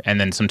change,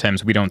 and then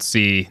sometimes we don't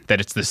see that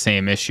it's the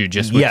same issue,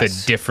 just with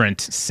a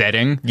different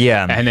setting.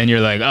 Yeah, and then you're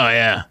like, oh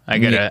yeah, I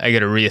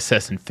gotta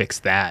reassess and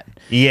fix that.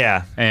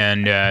 Yeah,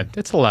 and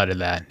that's a lot of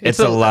that. It's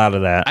a lot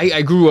of that.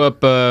 I grew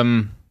up.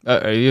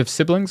 You have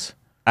siblings?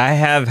 I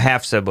have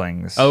half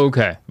siblings. Oh,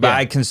 okay, but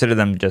I consider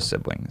them just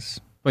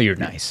siblings. Well, you're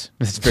nice.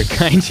 That's very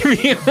kind to me.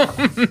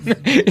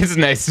 It's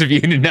nice of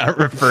you to not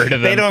refer to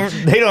them.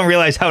 They don't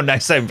realize how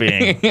nice I'm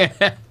being.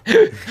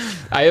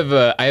 I have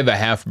a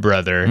half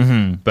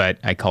brother, but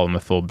I call him a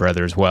full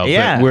brother as well.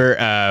 Yeah.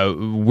 But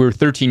we're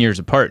 13 years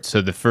apart,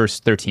 so the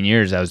first 13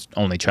 years I was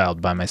only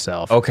child by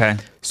myself. Okay.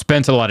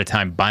 Spent a lot of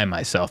time by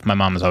myself. My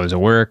mom was always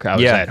at work. I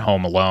was at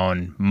home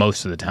alone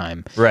most of the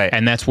time. Right.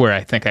 And that's where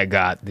I think I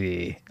got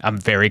I'm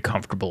very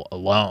comfortable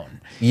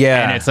alone.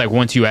 Yeah. And it's like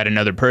once you add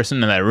another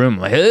person in that room,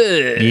 like,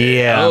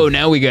 oh,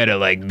 now we gotta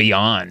like be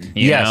on,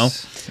 you know?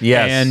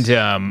 Yes.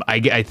 And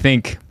I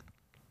think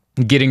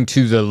getting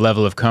to the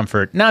level of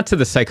comfort, not to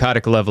the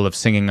psychotic level of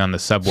singing on the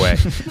subway,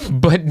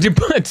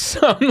 but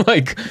some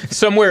like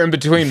somewhere in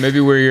between, maybe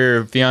where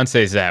your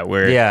fiance's at,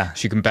 where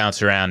she can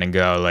bounce around and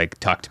go like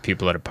talk to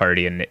people at a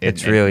party, and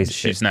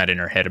she's not in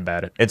her head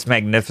about it. It's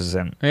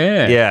magnificent.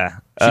 Yeah, yeah.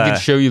 She can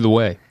show you the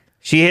way.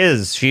 She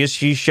is.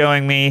 She's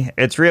showing me.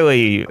 It's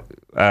really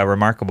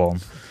remarkable.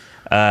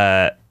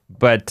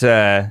 But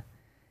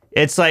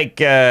it's like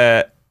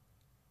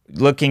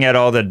looking at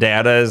all the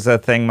data is a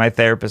thing my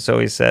therapist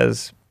always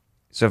says.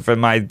 So for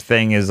my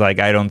thing is like,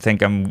 I don't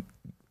think I'm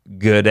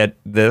good at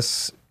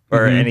this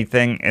or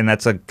anything. And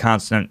that's a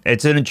constant,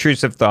 it's an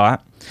intrusive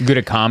thought. Good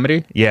at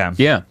comedy? Yeah.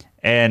 Yeah.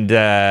 And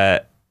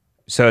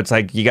so it's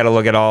like, you got to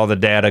look at all the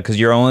data because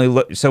you're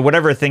only, so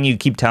whatever thing you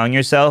keep telling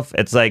yourself,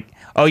 it's like,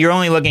 oh, you're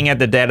only looking at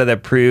the data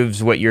that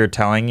proves what you're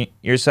telling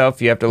yourself.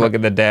 You have to look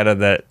at the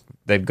data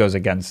that goes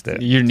against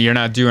it. You're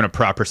not doing a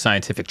proper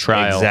scientific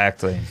trial.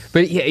 Exactly.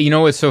 But yeah, you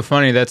know what's so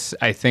funny? That's,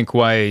 I think,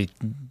 why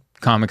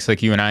comics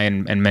like you and I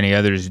and many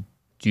others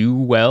do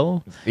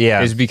well,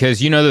 is because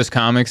you know those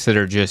comics that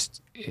are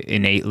just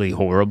innately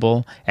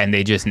horrible and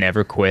they just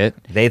never quit.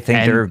 They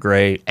think they're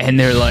great. And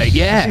they're like,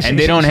 and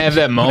they don't have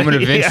that moment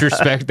of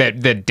introspect,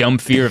 that dumb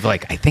fear of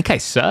like, I think I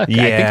suck. I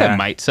think I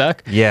might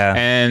suck. Yeah.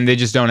 And they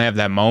just don't have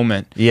that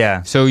moment.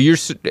 Yeah. So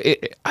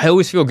I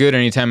always feel good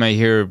anytime I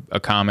hear a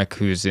comic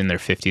who's in their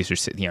 50s or,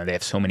 they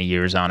have so many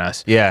years on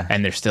us. Yeah.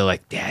 And they're still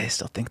like, I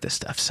still think this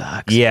stuff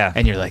sucks. Yeah.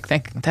 And you're like,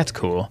 that's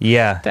cool.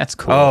 Yeah. That's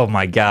cool. Oh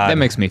my God. That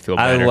makes me feel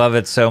better. I love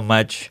it so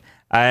much.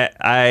 We're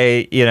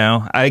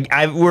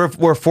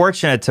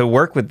fortunate to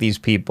work with these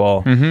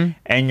people, and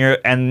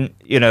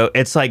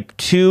it's like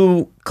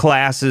two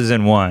classes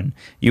in one.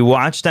 You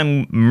watch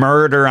them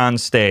murder on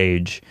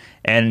stage,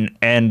 and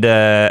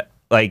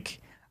like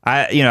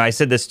I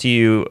said this to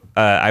you.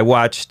 I've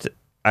watched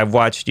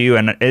you,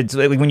 and it's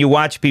like when you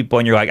watch people,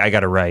 and you're like, I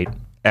gotta write.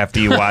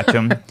 After you watch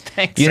them,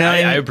 thanks.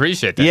 I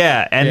appreciate that.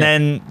 Yeah,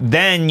 and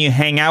then you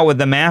hang out with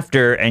them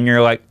after, and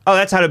you're like, oh,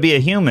 that's how to be a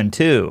human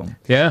too.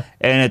 Yeah,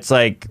 and it's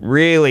like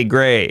really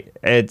great.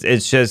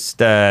 It's just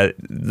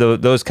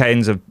those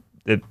kinds of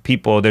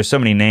people. There's so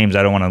many names.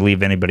 I don't want to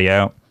leave anybody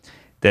out.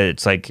 That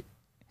it's like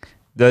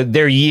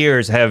their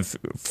years have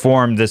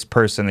formed this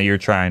person that you're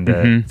trying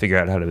to figure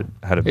out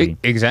how to be.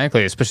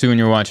 Exactly, especially when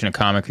you're watching a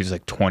comic who's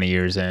like 20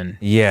 years in,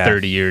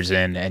 30 years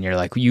in, and you're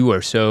like, you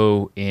are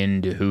so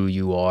into who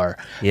you are.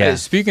 Yeah.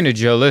 Speaking of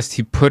Joe List,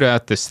 he put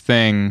out this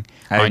thing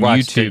on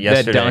YouTube,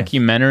 that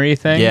documentary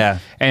thing. Yeah.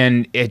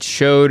 And it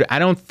showed, I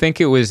don't think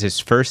it was his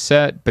first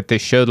set, but they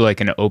showed like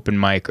an open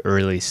mic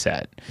early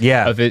set.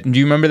 Yeah. Of it. Do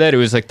you remember that? It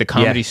was like the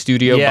Comedy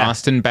Studio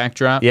Boston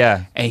backdrop.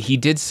 Yeah. And he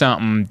did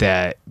something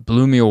that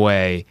blew me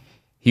away.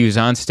 He was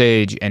on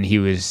stage and he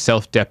was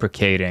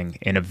self-deprecating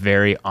in a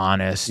very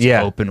honest,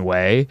 open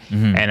way.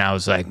 And I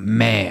was like,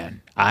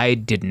 man, I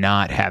did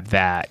not have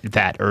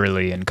that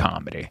early in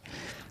comedy.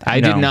 I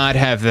did not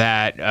have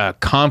that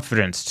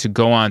confidence to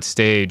go on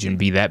stage and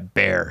be that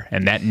bare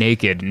and that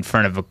naked in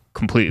front of a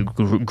complete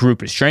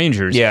group of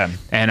strangers. Yeah.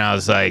 And I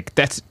was like,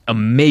 that's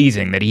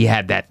amazing that he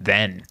had that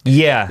then.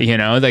 Yeah. You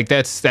know, like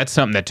that's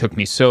something that took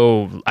me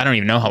I don't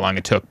even know how long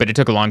it took, but it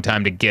took a long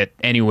time to get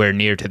anywhere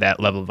near to that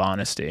level of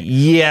honesty.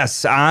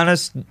 Yes.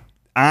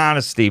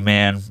 Honesty,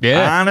 man.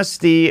 Yeah.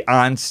 Honesty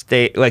on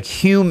stage, like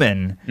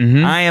human.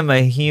 I am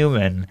a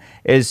human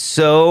is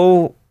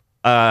so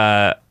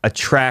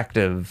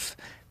attractive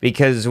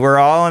because we're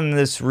all in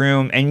this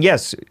room, and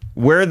yes,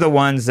 we're the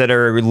ones that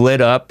are lit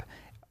up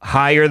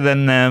higher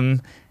than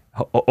them,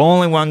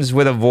 only ones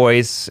with a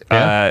voice,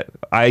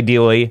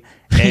 ideally,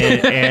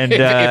 and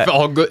if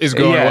all is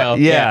going well.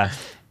 Yeah.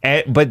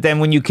 But then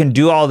when you can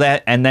do all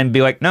that and then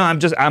be like, no,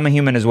 I'm a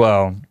human as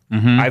well.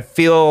 I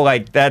feel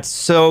like that's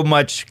so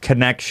much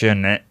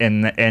connection,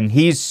 and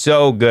he's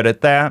so good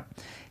at that.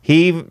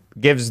 He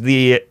gives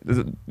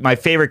my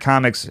favorite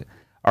comics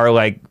are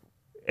like,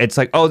 it's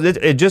like, oh,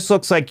 it just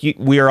looks like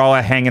we are all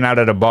hanging out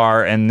at a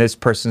bar and this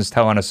person's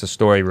telling us a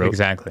story.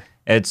 Exactly.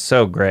 It's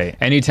so great.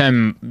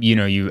 Anytime,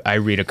 I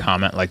read a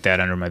comment like that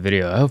under my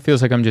video, oh, it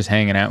feels like I'm just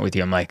hanging out with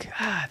you. I'm like,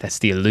 that's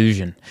the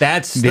illusion.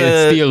 That's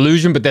the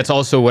illusion, but that's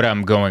also what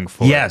I'm going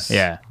for. Yes.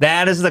 Yeah.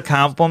 That is the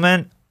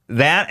compliment.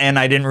 That, and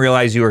I didn't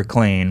realize you were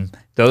clean.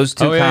 Those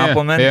two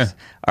compliments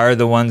are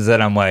the ones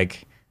that I'm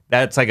like,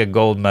 that's like a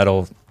gold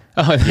medal.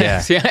 Oh, yeah.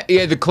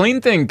 The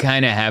clean thing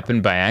kind of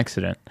happened by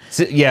accident.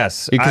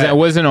 Yes. Because I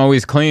wasn't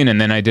always clean,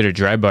 and then I did a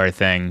dry bar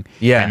thing,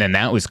 yeah, and then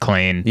that was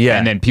clean. Yeah.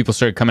 And then people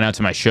started coming out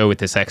to my show with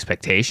this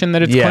expectation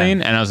that it's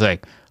clean, and I was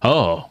like,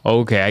 oh,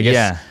 okay, I guess.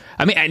 Yeah.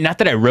 I mean, not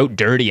that I wrote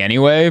dirty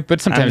anyway, but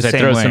sometimes I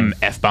throw some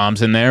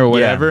F-bombs in there or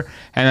whatever. Yeah.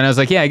 And then I was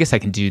like, yeah, I guess I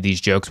can do these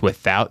jokes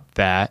without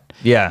that.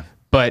 Yeah.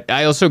 But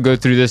I also go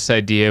through this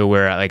idea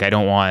where, like, I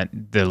don't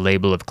want the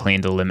label of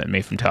clean to limit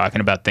me from talking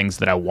about things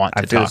that I want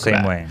to talk about. I feel the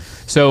same way.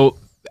 So...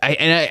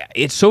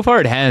 it's so far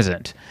it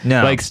hasn't.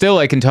 No. Like, still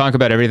I can talk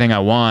about everything I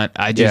want.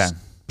 I just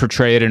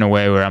portray it in a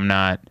way where I'm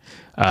not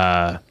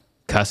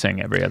cussing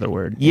every other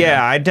word.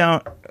 Yeah, I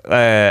don't.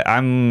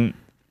 I'm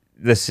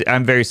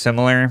very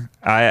similar.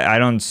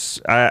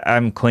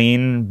 I'm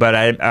clean, but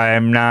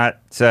I'm not.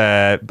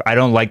 I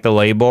don't like the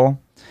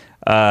label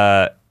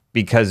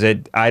because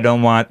I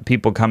don't want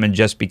people coming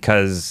just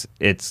because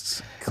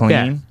it's clean.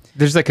 Yeah.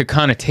 There's like a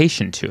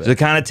connotation to it. There's a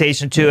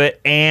connotation to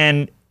it,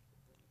 and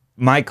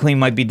my clean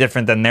might be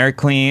different than their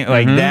clean.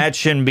 Like, that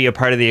shouldn't be a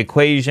part of the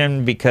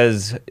equation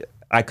because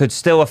I could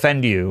still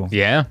offend you.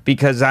 Yeah.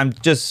 Because I'm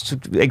just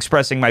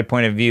expressing my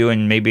point of view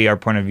and maybe our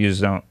point of views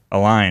don't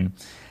align.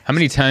 How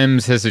many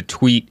times has a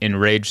tweet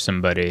enraged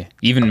somebody,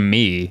 even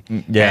me,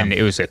 and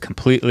it was a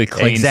completely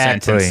clean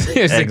sentence?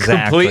 It was a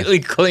completely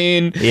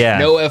clean,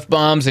 no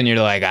F-bombs, and you're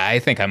like, I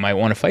think I might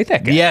want to fight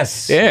that guy.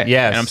 Yes. Yeah.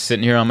 Yes. And I'm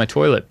sitting here on my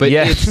toilet. But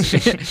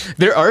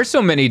there are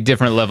so many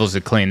different levels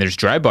of clean. There's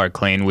dry bar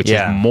clean, which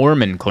is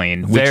Mormon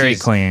clean, which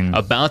is clean.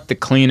 About the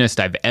cleanest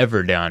I've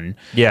ever done.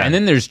 Yeah. And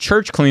then there's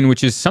church clean,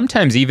 which is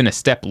sometimes even a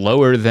step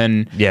lower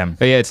than,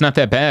 but it's not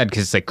that bad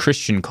because it's like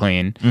Christian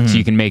clean, so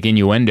you can make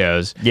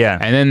innuendos. Yeah.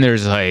 And then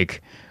there's like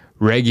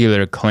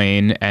regular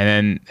clean,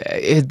 and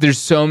then there's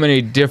so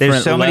many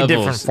different many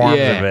different forms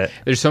of it.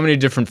 There's so many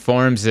different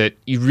forms that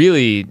you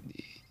really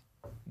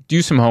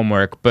do some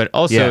homework, but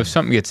also if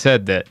something gets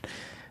said that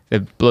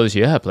blows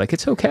you up, like,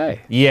 it's okay.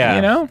 Yeah.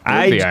 It'll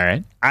be all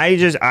right. I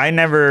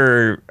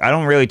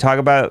don't really talk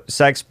about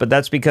sex, but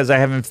that's because I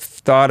haven't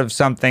thought of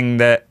something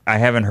that I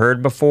haven't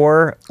heard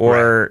before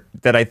or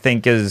that I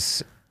think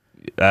is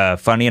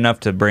funny enough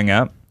to bring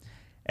up.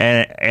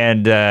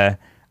 And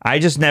I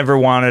just never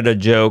wanted a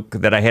joke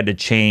that I had to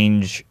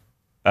change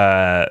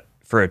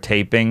for a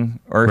taping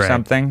or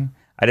something.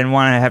 I didn't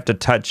want to have to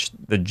touch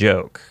the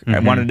joke. I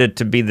wanted it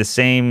to be the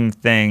same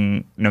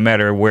thing no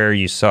matter where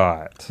you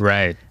saw it.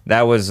 Right.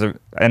 That was,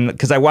 and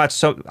because I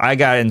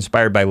got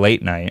inspired by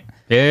Late Night.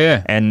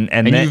 Yeah. And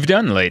then, you've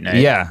done Late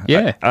Night. Yeah.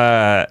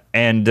 Yeah.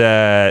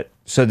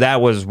 So that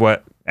was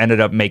what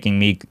ended up making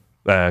me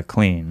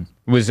clean.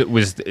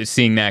 Was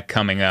seeing that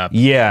coming up.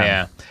 Yeah.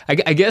 Yeah.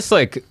 I guess,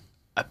 like,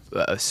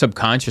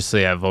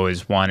 subconsciously I've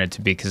always wanted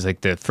to be, because like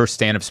the first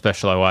stand-up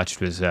special I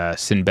watched was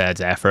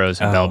Sinbad's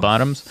Afros and Bell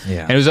Bottoms,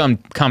 and it was on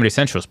Comedy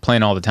Central. It was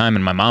playing all the time,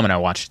 and my mom and I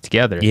watched it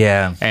together.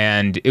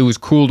 And it was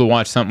cool to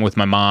watch something with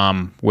my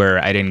mom where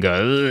I didn't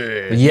go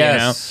you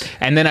know?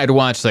 And then I'd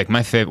watch like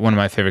one of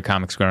my favorite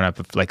comics growing up,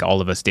 like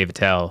All of Us, Dave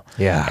Attell,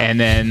 and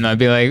then I'd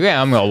be like,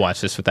 I'm gonna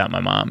watch this without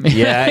my mom.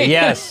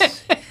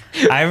 Yes.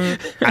 I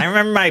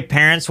remember my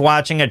parents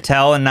watching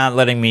Attell and not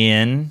letting me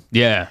in.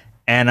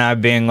 And I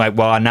being like,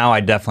 well, now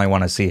I definitely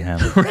want to see him.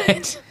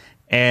 Right.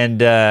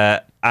 And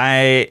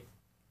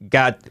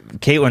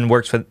Caitlin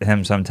works with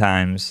him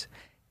sometimes.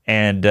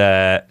 And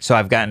so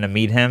I've gotten to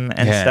meet him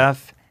and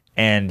stuff.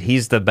 And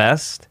he's the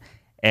best.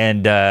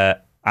 And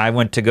I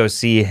went to go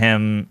see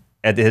him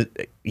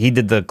he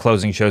did the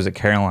closing shows at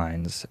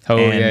Caroline's.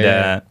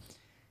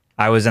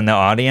 I was in the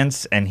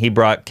audience, and he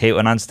brought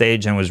Caitlin on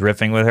stage and was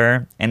riffing with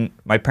her. And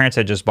my parents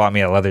had just bought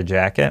me a leather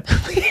jacket.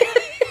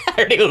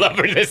 already love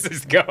where this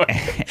is going.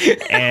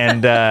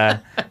 And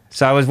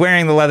so I was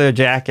wearing the leather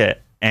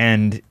jacket,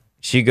 and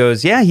she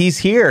goes, "Yeah, he's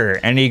here."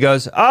 And he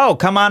goes, "Oh,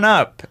 come on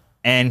up."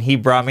 And he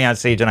brought me on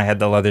stage, and I had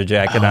the leather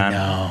jacket on.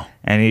 No.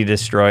 And he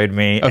destroyed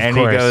me. Of and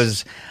course. He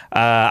goes,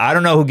 "I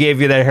don't know who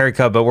gave you that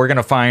haircut, but we're going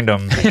to find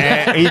him."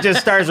 And he just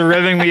starts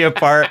ripping me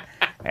apart.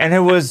 And it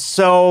was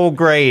so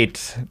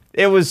great.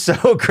 It was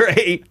so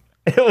great.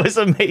 It was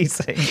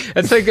amazing.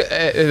 That's like,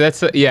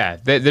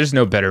 there's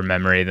no better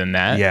memory than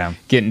that. Yeah.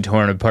 Getting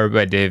torn apart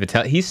by Dave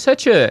Attell. He's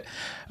such an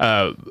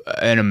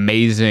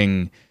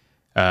amazing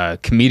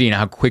comedian,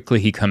 how quickly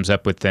he comes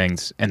up with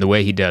things and the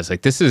way he does.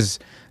 Like, this is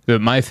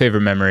my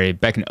favorite memory.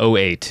 Back in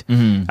 2008,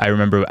 I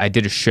remember I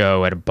did a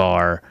show at a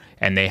bar,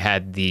 and they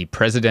had the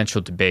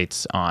presidential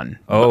debates on.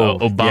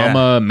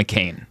 Obama,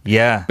 McCain.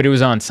 Yeah. But it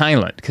was on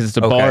silent because it's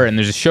a bar and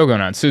there's a show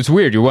going on. So it's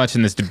weird. You're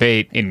watching this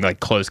debate in like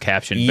closed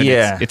caption, but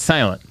it's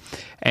silent.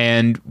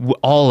 And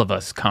all of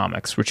us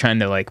comics were trying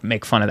to like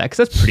make fun of that because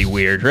that's pretty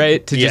weird,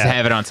 right? To just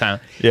have it on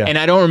silent. Yeah. And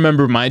I don't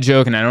remember my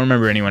joke, and I don't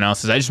remember anyone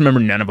else's. I just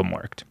remember none of them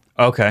worked.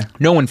 Okay.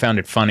 No one found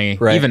it funny.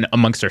 Right. Even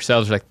amongst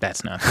ourselves, we're like,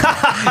 that's not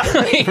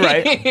funny.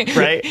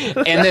 Right.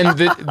 And then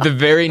the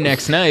very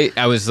next night,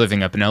 I was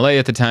living up in LA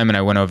at the time, and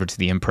I went over to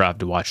the Improv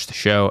to watch the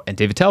show, and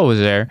Dave Attell was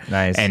there.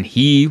 Nice. And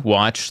he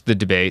watched the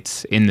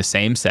debates in the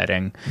same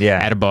setting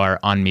at a bar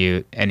on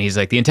mute. And he's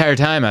like, the entire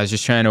time I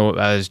was trying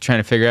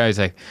to figure out, he's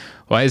like,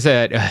 why is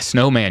that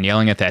snowman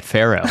yelling at that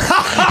pharaoh?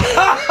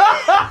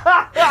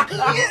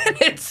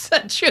 It's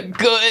such a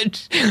good,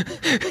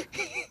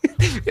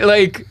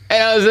 like,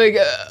 and I was like,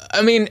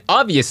 I mean,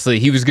 obviously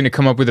he was going to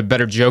come up with a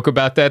better joke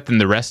about that than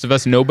the rest of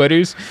us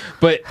nobodies,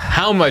 but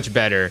how much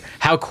better,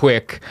 how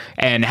quick,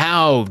 and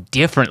how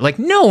different. Like,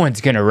 no one's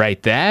going to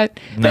write that.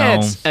 No.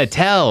 That's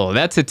Attell.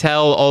 That's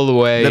Attell all the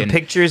way. The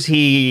pictures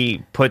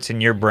he puts in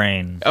your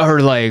brain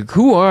are like,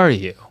 who are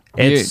you?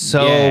 It's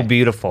so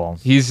beautiful.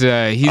 He's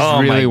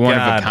really one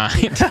of a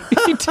kind.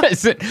 He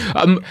doesn't.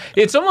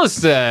 It's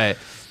almost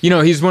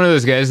he's one of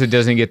those guys that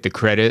doesn't get the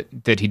credit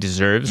that he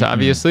deserves,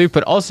 obviously.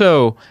 But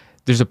also,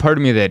 there's a part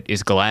of me that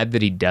is glad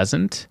that he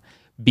doesn't,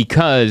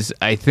 because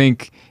I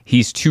think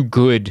he's too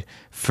good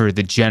for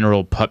the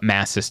general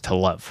masses to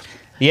love.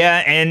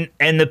 Yeah, and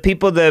the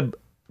people that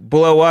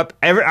blow up.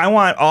 I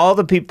want all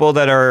the people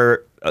that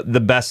are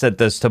the best at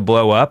this to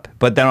blow up,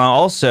 but then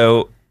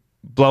also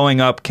blowing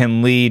up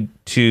can lead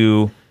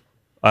to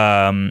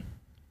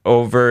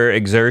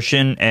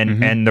overexertion,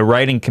 and the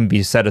writing can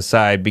be set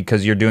aside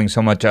because you're doing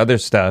so much other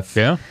stuff.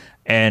 Yeah.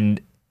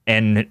 And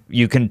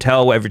you can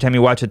tell every time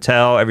you watch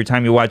Attell, every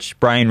time you watch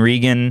Brian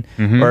Regan,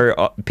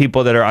 or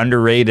people that are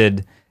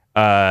underrated,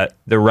 the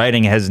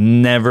writing has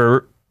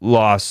never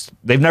lost.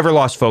 They've never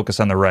lost focus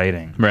on the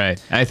writing.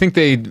 Right. I think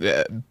they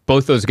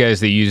both those guys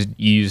they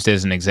used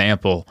as an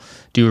example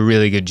do a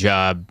really good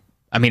job.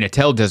 I mean,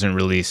 Attell doesn't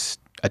release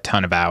a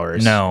ton of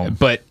hours. No.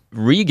 But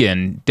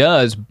Regan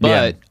does,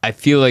 but I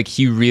feel like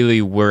he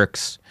really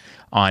works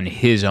on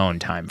his own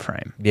time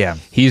frame. Yeah.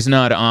 He's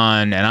not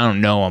on, and I don't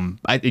know him.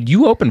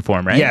 You open for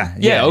him, right?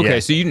 Yeah. Okay,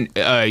 so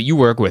you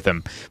work with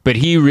him, but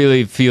he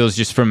really feels,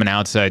 just from an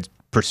outside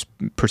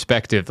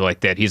perspective like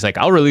that, he's like,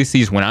 I'll release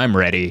these when I'm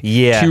ready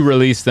to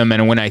release them,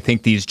 and when I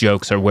think these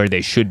jokes are where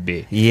they should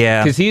be.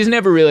 Yeah. Because he's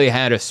never really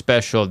had a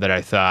special that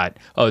I thought,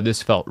 oh,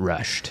 this felt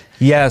rushed.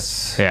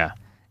 Yes. Yeah.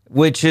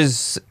 Which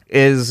is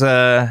you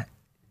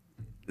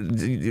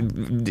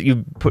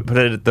put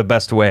it the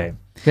best way.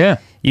 Yeah.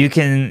 You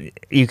can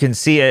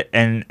see it,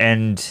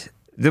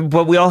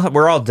 but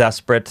we're all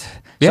desperate.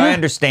 So I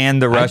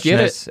understand the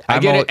rushness. I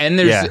get it. And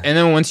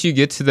then once you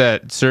get to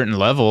that certain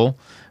level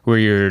where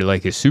you're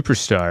like a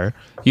superstar,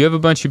 you have a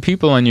bunch of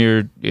people on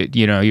your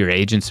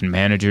agents and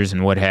managers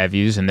and what have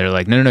yous, and they're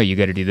like, no, you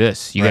got to do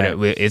this.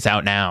 It's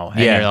out now.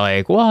 And you're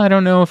like, well, I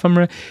don't know if I'm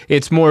ready.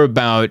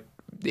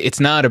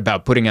 It's not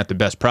about putting out the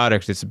best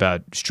product. It's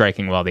about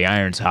striking while the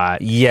iron's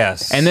hot.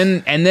 Yes. And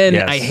then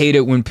yes. I hate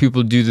it when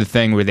people do the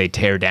thing where they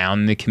tear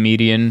down the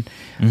comedian.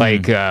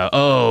 Like,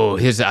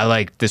 I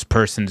like this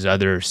person's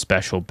other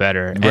special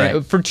better. Right.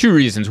 And for two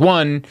reasons.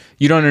 One,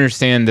 you don't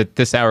understand that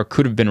this hour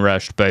could have been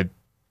rushed by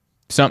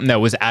something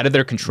that was out of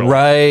their control.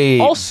 Right.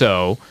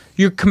 Also,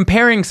 you're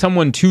comparing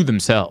someone to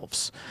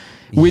themselves.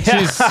 Which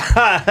is,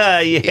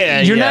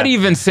 you're not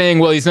even saying,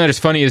 well, he's not as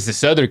funny as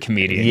this other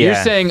comedian. Yeah.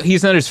 You're saying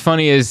he's not as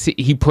funny as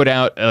he put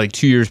out like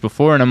 2 years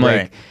before. And I'm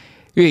like,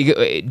 do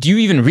you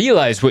even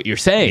realize what you're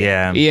saying?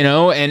 Yeah.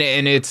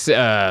 And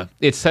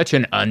it's such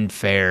an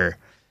unfair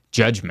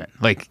judgment.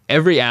 Like,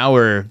 every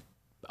hour,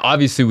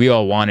 obviously we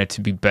all want it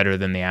to be better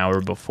than the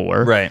hour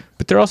before. Right.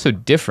 But they're also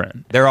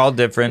different. They're all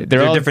different.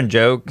 They're different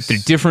jokes. They're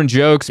different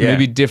jokes,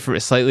 maybe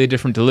slightly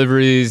different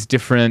deliveries,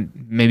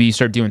 maybe you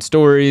start doing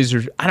stories,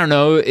 or I don't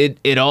know.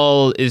 It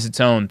all is its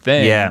own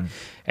thing. Yeah.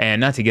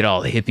 And not to get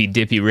all hippy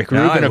dippy Rick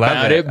Rubin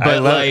about it,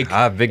 but I'm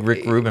a big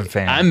Rick Rubin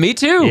fan. Me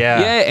too. Yeah.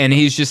 And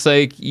he's just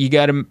like,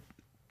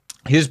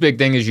 his big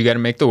thing is you got to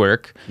make the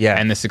work. Yeah.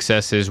 And the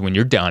success is when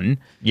you're done.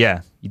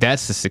 Yeah.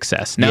 That's the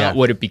success, not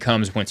what it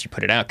becomes once you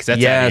put it out, because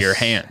that's out of your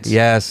hands.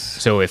 Yes.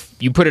 So if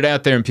you put it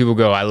out there and people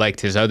go, I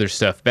liked his other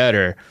stuff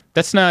better,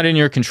 that's not in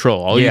your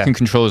control. All you can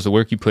control is the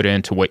work you put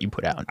into what you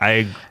put out.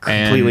 I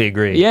completely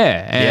agree.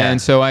 Yeah.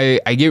 And so I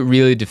get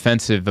really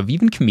defensive of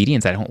even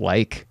comedians I don't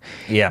like.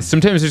 Yeah.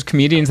 Sometimes there's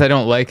comedians I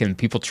don't like and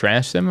people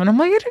trash them. And I'm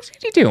like, what are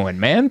you doing,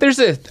 man? There's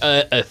a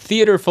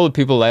theater full of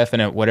people laughing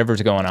at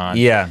whatever's going on.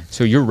 Yeah.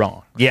 So you're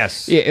wrong.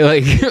 Yes. Yeah,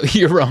 like,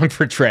 you're wrong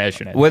for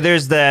trashing it. Well,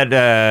 there's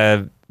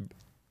that...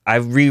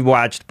 I've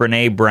rewatched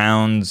Brene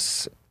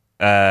Brown's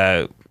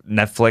Netflix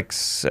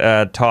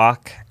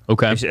talk.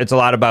 Okay. It's a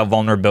lot about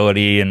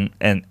vulnerability, and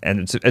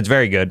it's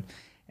very good.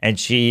 And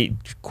she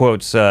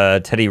quotes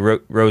Teddy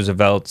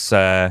Roosevelt's.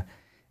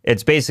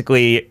 It's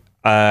basically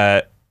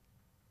I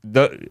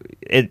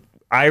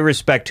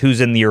respect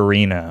who's in the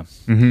arena.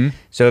 Mm-hmm.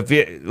 So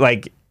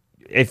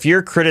if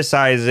you're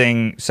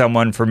criticizing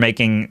someone for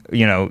making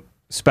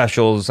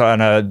specials on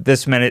a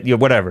this minute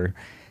whatever.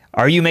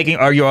 Are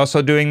you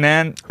also doing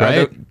that?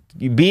 Right.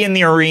 Be in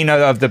the arena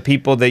of the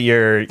people that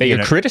you're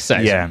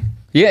criticizing. Yeah.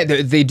 Yeah,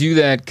 they do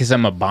that because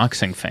I'm a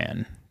boxing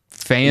fan.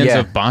 Fans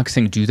of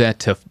boxing do that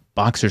to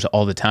boxers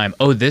all the time.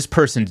 Oh, this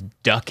person's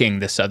ducking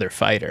this other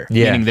fighter.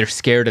 Meaning they're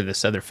scared of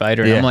this other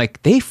fighter. And I'm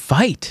like, they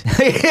fight.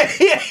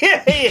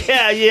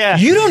 yeah.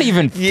 You don't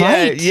even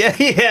fight.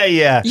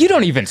 Yeah. You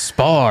don't even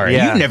spar.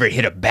 Yeah. You never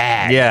hit a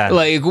bag. Yeah.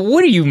 Like,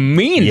 what do you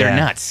mean Yeah. they're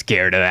not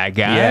scared of that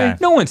guy? Yeah.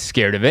 No one's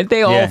scared of it.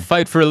 They all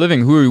fight for a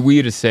living. Who are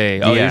we to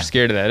say, oh, Yeah. you're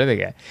scared of that other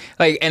guy?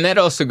 Like, and that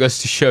also goes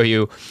to show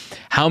you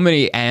how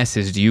many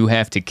asses do you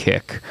have to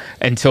kick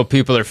until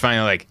people are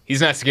finally like,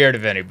 he's not scared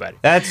of anybody.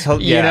 That's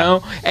you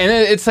know? And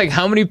then it's like,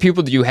 how many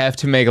people do you have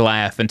to make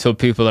laugh until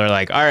people are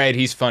like, all right,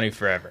 he's funny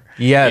forever?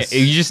 Yes.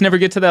 You just never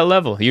get to that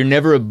level. You're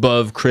never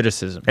above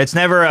criticism. It's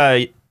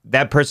never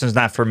that person's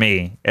not for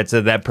me. It's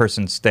that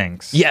person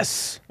stinks.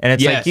 Yes. And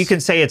it's like, you can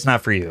say it's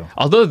not for you.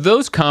 Although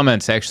those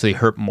comments actually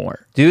hurt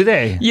more. Do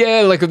they?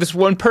 Yeah, like this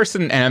one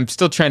person, and I'm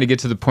still trying to get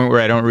to the point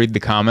where I don't read the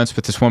comments,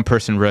 but this one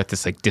person wrote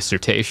this like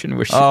dissertation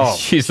where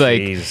she's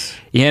like,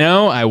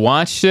 I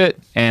watched it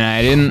and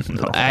I didn't,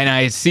 and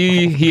I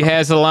see he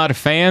has a lot of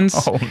fans.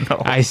 Oh,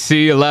 no. I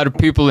see a lot of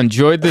people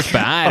enjoyed this,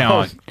 but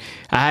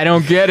I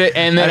don't get it.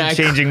 And then I'm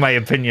changing my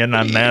opinion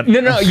on that.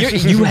 No,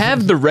 you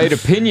have the right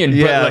opinion,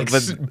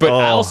 but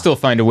I'll still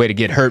find a way to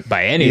get hurt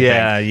by anything.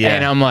 Yeah.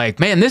 And I'm like,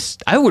 man,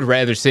 I would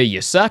rather say you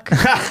suck.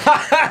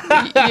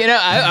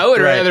 I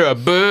would rather a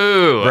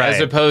boo as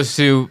opposed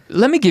to,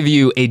 let me give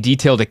you a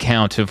detailed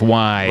account of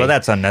why. Well,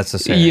 that's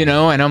unnecessary.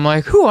 And I'm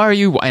like, who are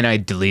you? And I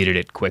deleted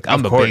it quick.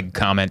 I'm a big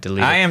comment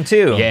deleter. I am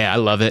too. Yeah, I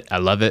love it.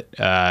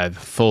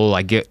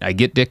 I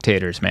get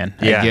dictators, man.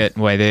 Yeah. I get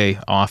why they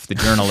off the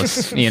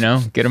journalists,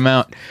 get them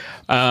out.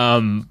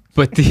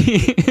 But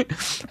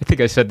I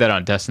think I said that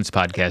on Dustin's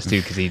podcast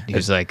too, because he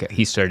was like,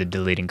 he started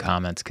deleting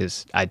comments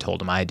because I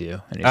told him I do.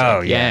 And he's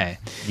like, yeah.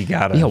 You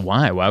gotta. Yeah,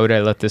 why? Why would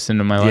I let this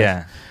into my life?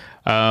 Yeah.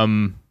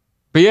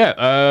 But yeah,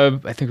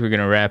 I think we're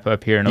going to wrap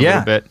up here in a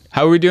little bit.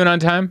 How are we doing on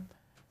time?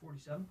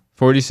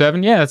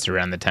 47? Yeah, that's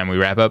around the time we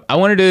wrap up. I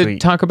wanted to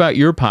talk about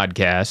your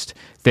podcast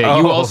that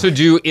you also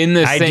do in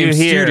the same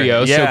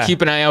studio. Yeah. So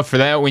keep an eye out for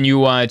that when you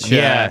watch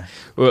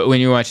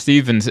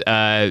Steven's.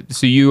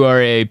 So you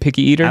are a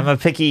picky eater? I'm a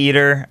picky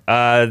eater.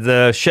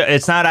 The show,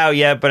 it's not out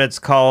yet, but it's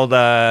called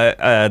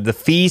The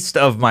Feast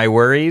of My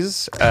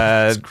Worries.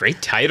 It's a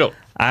great title.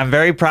 I'm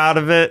very proud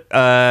of it.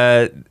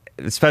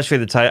 Especially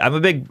the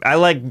title. I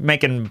like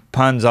making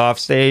puns off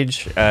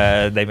stage.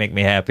 They make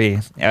me happy.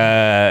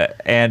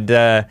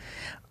 And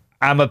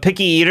I'm a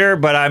picky eater,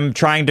 but I'm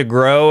trying to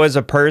grow as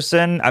a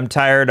person. I'm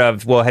tired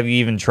of, have you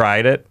even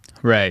tried it?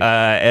 Right.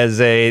 As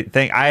a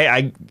thing,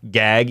 I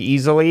gag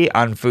easily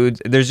on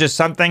food. There's just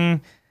something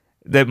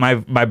that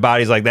my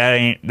body's like,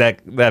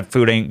 that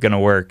food ain't gonna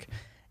work.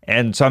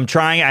 And so I'm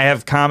trying. I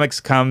have comics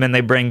come and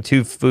they bring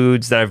 2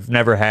 foods that I've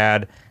never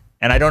had,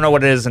 and I don't know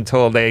what it is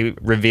until they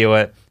reveal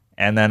it.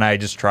 And then I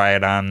just try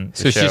it on the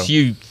show. So it's just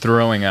you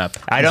throwing up.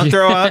 I don't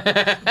throw up.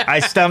 I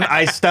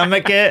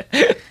stomach it.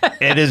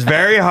 It is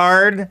very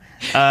hard.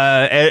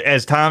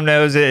 As Tom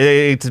knows,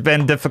 it's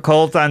been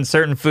difficult on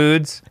certain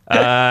foods.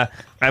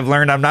 I've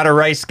learned I'm not a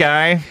rice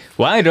guy.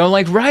 Why? I don't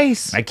like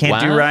rice. I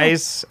can't do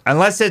rice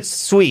unless it's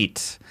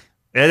sweet.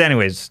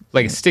 Anyways,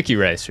 like a sticky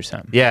rice or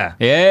something. Yeah.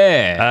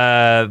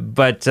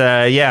 But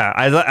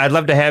I'd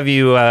love to have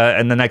you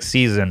in the next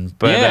season.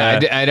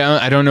 But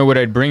I don't know what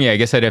I'd bring you. I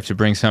guess I'd have to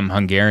bring some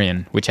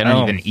Hungarian, which I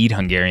don't even eat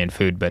Hungarian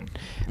food. But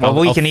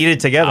we can eat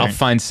it together. I'll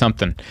find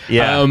something.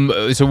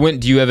 Yeah. So when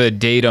do you have a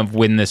date of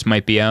when this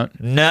might be out?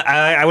 No,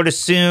 I would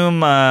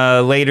assume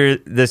later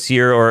this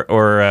year or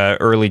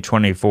early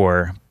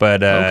 24.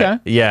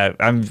 But yeah,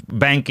 I'm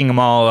banking them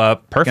all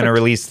up. Perfect. Gonna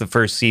release the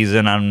first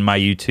season on my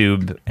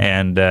YouTube,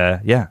 and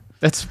yeah.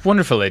 That's a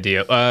wonderful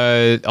idea.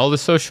 All the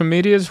social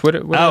medias? What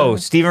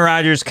Steven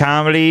Rogers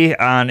Comedy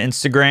on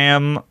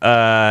Instagram,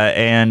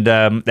 and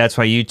that's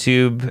my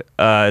YouTube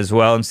as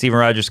well, and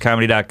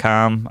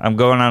StevenRogersComedy.com.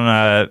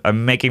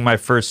 I'm making my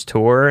first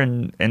tour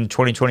in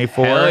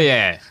 2024. Hell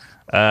yeah.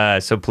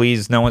 So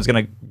please, no one's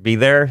gonna be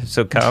there.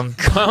 So come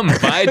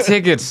buy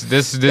tickets.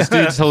 This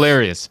dude's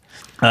hilarious.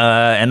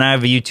 And I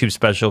have a YouTube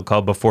special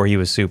called Before He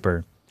Was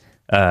Super.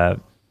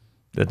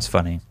 That's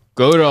funny.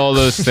 Go to all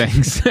those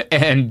things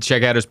and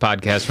check out his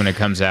podcast when it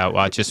comes out.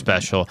 Watch his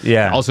special.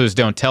 Yeah. Also, his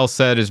Don't Tell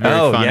set is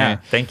very funny. Yeah.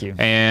 Thank you.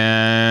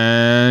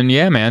 And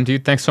yeah, man,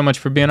 dude, thanks so much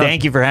for being on.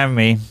 Thank you for having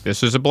me.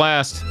 This was a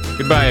blast.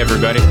 Goodbye,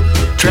 everybody.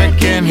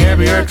 Trekking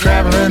heavy or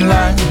traveling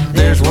light,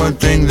 there's one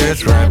thing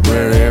that's right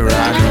wherever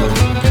I go.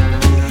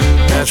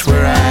 That's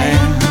where I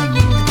am.